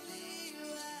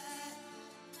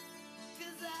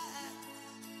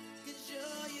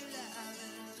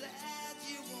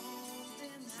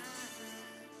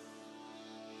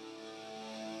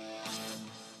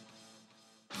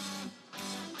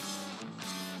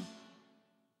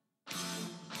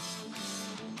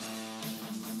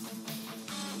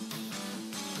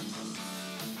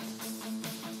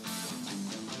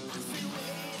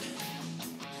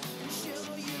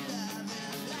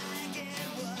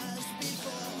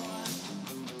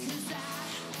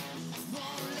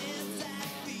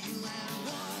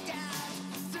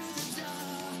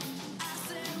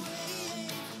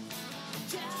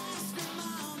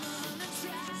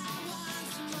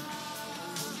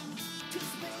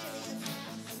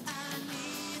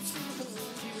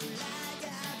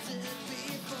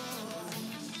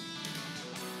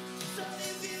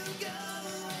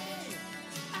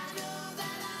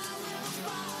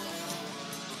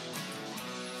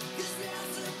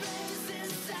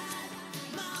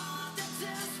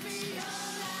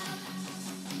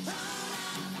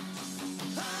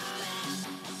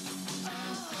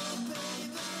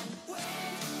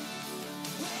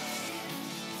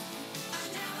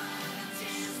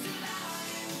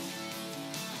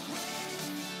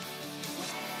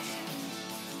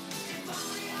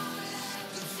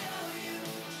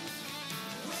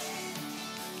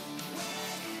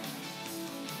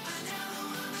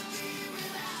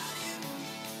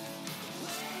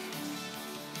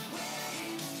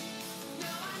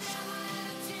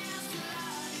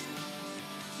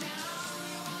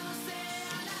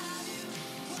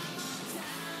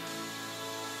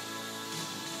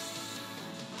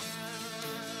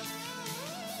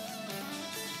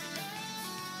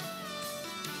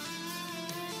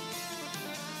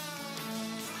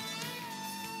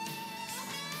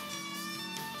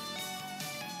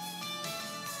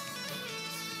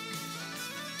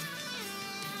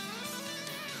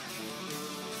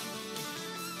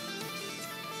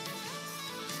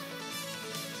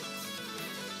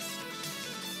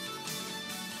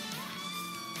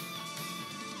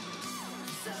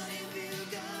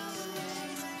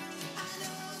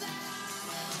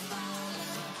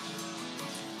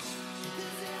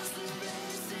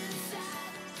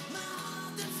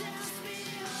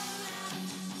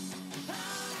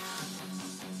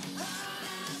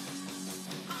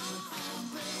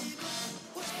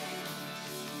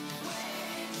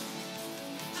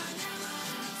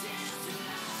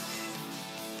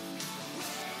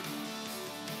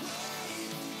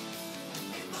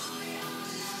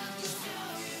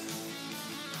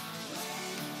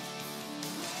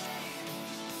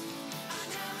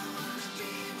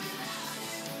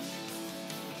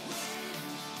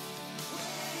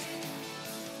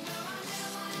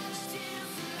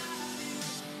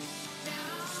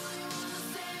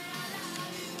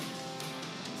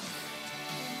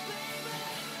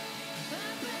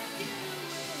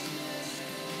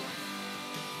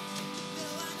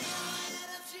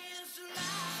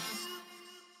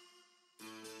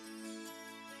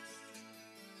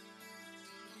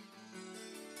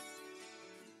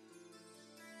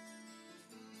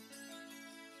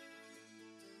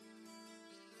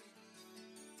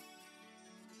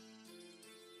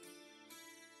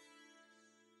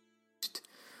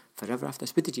 forever after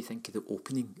this. What did you think of the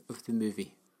opening of the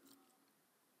movie?